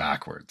pushing you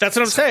backwards. That's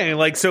what I'm saying.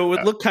 Like, so it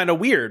would look kind of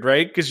weird,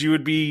 right? Because you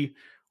would be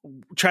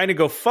trying to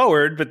go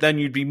forward, but then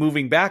you'd be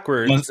moving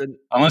backwards.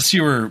 Unless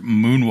you were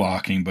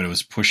moonwalking, but it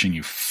was pushing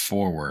you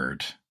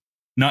forward.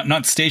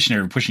 Not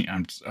stationary, pushing.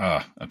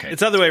 Okay. It's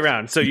the other way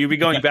around. So you'd be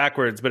going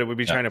backwards, but it would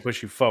be trying to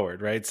push you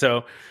forward, right?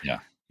 So yeah,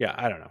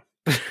 I don't know.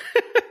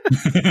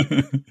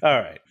 All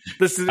right.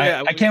 This is.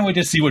 I can't wait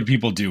to see what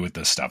people do with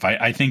this stuff.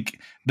 I think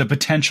the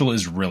potential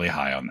is really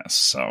high on this.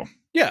 So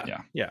yeah.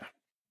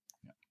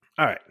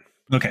 All right.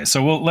 Okay,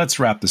 so let's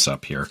wrap this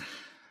up here.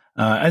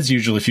 As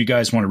usual, if you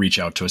guys want to reach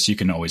out to us, you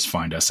can always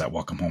find us at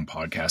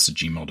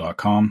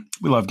welcomehomepodcast@gmail.com.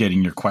 We love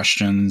getting your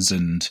questions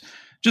and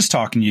just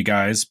talking to you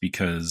guys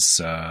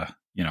because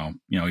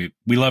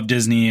we love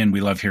Disney and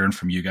we love hearing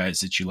from you guys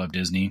that you love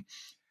Disney.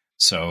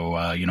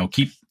 So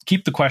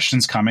keep the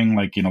questions coming,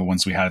 like the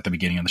ones we had at the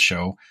beginning of the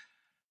show.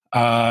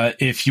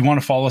 If you want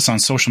to follow us on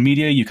social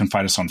media, you can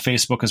find us on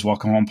Facebook as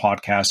Welcome Home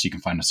Podcast. You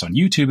can find us on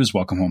YouTube as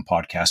Welcome Home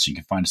Podcast. You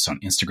can find us on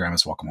Instagram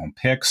as Welcome Home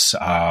Pics.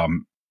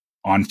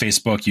 On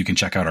Facebook, you can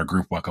check out our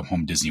group, Welcome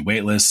Home Disney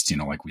Waitlist. You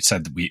know, like we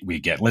said, we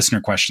get listener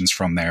questions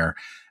from there.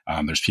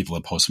 There's people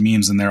that post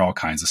memes in there, all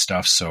kinds of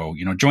stuff. So,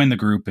 you know, join the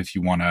group if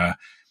you want to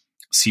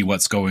see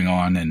what's going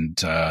on and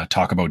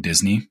talk about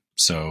Disney.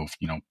 So,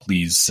 you know,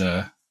 please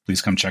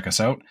come check us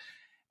out.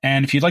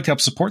 And if you'd like to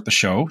help support the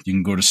show, you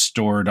can go to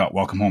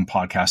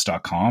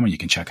store.welcomehomepodcast.com and you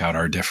can check out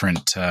our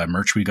different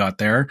merch we got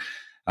there.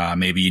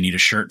 Maybe you need a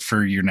shirt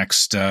for your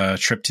next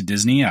trip to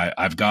Disney.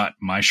 I've got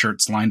my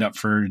shirts lined up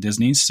for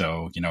Disney,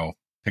 so you know,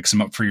 pick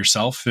some up for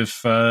yourself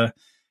if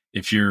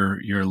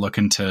you're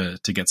looking to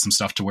get some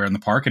stuff to wear in the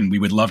park. And we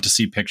would love to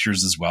see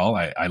pictures as well.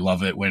 I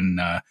love it when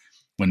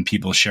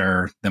people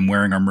share them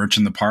wearing our merch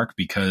in the park,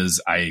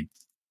 because I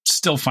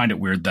still find it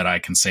weird that I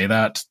can say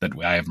that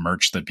I have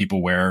merch that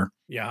people wear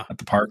at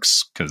the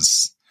parks,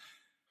 because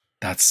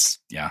that's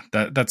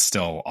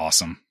still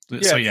awesome.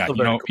 Yeah, so yeah,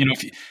 cool.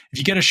 If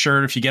you get a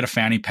shirt, if you get a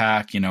fanny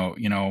pack, show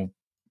it off.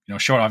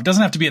 It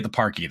doesn't have to be at the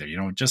park either.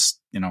 Just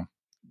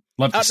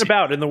love to out see and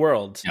about in the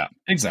world. Yeah,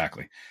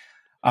 exactly.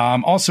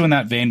 Also in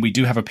that vein, we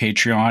do have a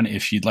Patreon.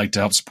 If you'd like to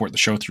help support the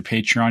show through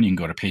Patreon, you can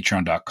go to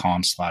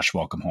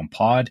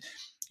patreon.com/welcomehomepod.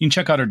 You can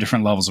check out our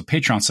different levels of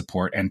Patreon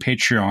support, and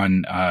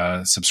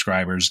Patreon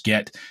subscribers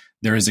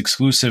there is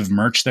exclusive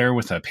merch there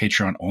with a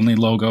Patreon only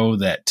logo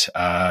that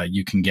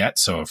you can get.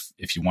 So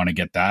if you want to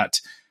get that,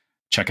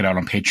 check it out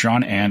on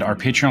Patreon. And our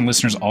Patreon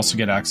listeners also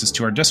get access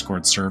to our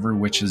Discord server,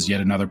 which is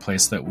yet another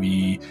place that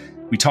we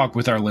talk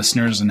with our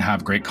listeners and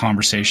have great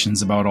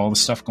conversations about all the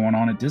stuff going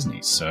on at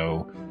Disney.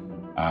 So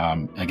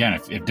again,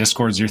 if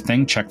Discord's your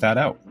thing, check that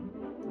out.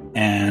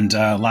 And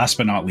last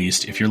but not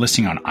least, if you're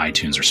listening on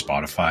iTunes or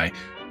Spotify,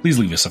 please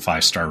leave us a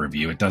 5-star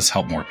review. It does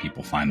help more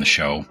people find the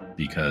show,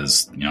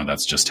 because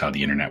that's just how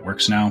the internet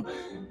works now.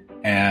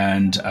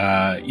 And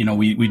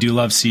we do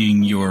love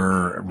seeing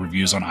your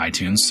reviews on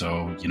iTunes.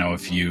 So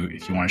if you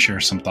want to share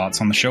some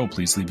thoughts on the show,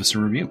 please leave us a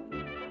review.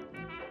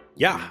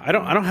 Yeah, I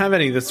don't have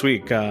any this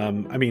week.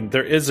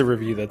 There is a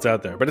review that's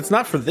out there, but it's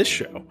not for this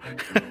show.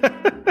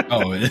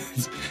 Oh,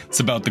 it's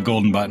about the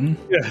golden button.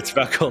 Yeah, it's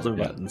about golden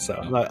button. So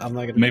I'm not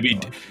going to maybe.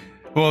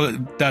 Well,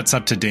 that's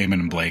up to Damon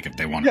and Blake if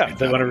they want to. Yeah, if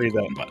they want to read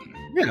that button.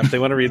 Yeah, if they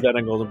want to read that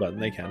on Golden Button,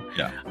 they can.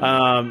 Yeah.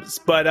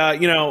 But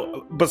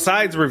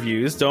besides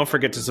reviews, don't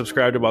forget to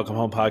subscribe to Welcome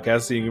Home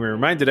Podcast so you can be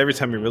reminded every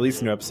time we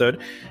release a new episode.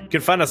 You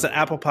can find us on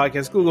Apple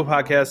Podcasts, Google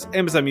Podcasts,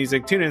 Amazon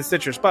Music, TuneIn,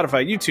 Stitcher,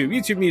 Spotify,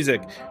 YouTube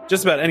Music,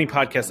 just about any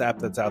podcast app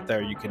that's out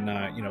there. You can,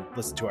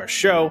 listen to our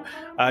show.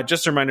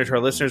 Just a reminder to our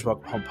listeners,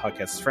 Welcome Home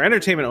Podcast is for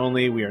entertainment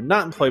only. We are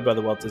not employed by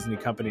the Walt Disney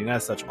Company, and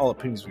as such, all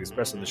opinions we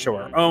express on the show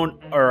are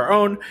our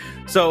own.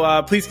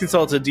 So please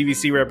consult a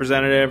DVC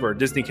representative or a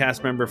Disney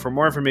cast member for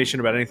more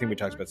information about anything we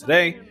talked about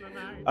today.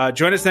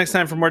 Join us next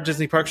time for more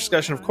Disney Parks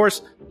discussion. Of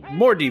course,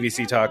 more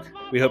DVC talk.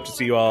 We hope to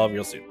see you all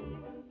real soon.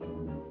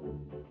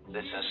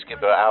 This is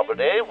Skipper Albert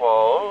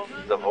AWOL,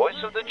 the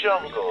voice of the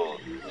jungle,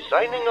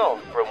 signing off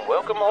from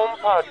Welcome Home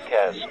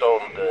Podcast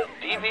on the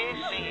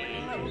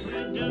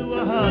DVC. Do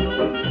a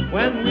huddle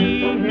when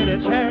we hit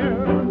a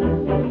chair.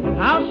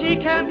 How she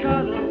can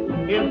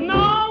cuddle is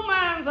no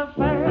man's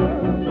affair.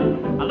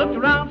 I looked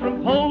around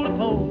from pole to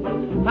pole,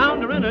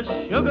 found her in a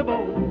sugar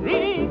bowl.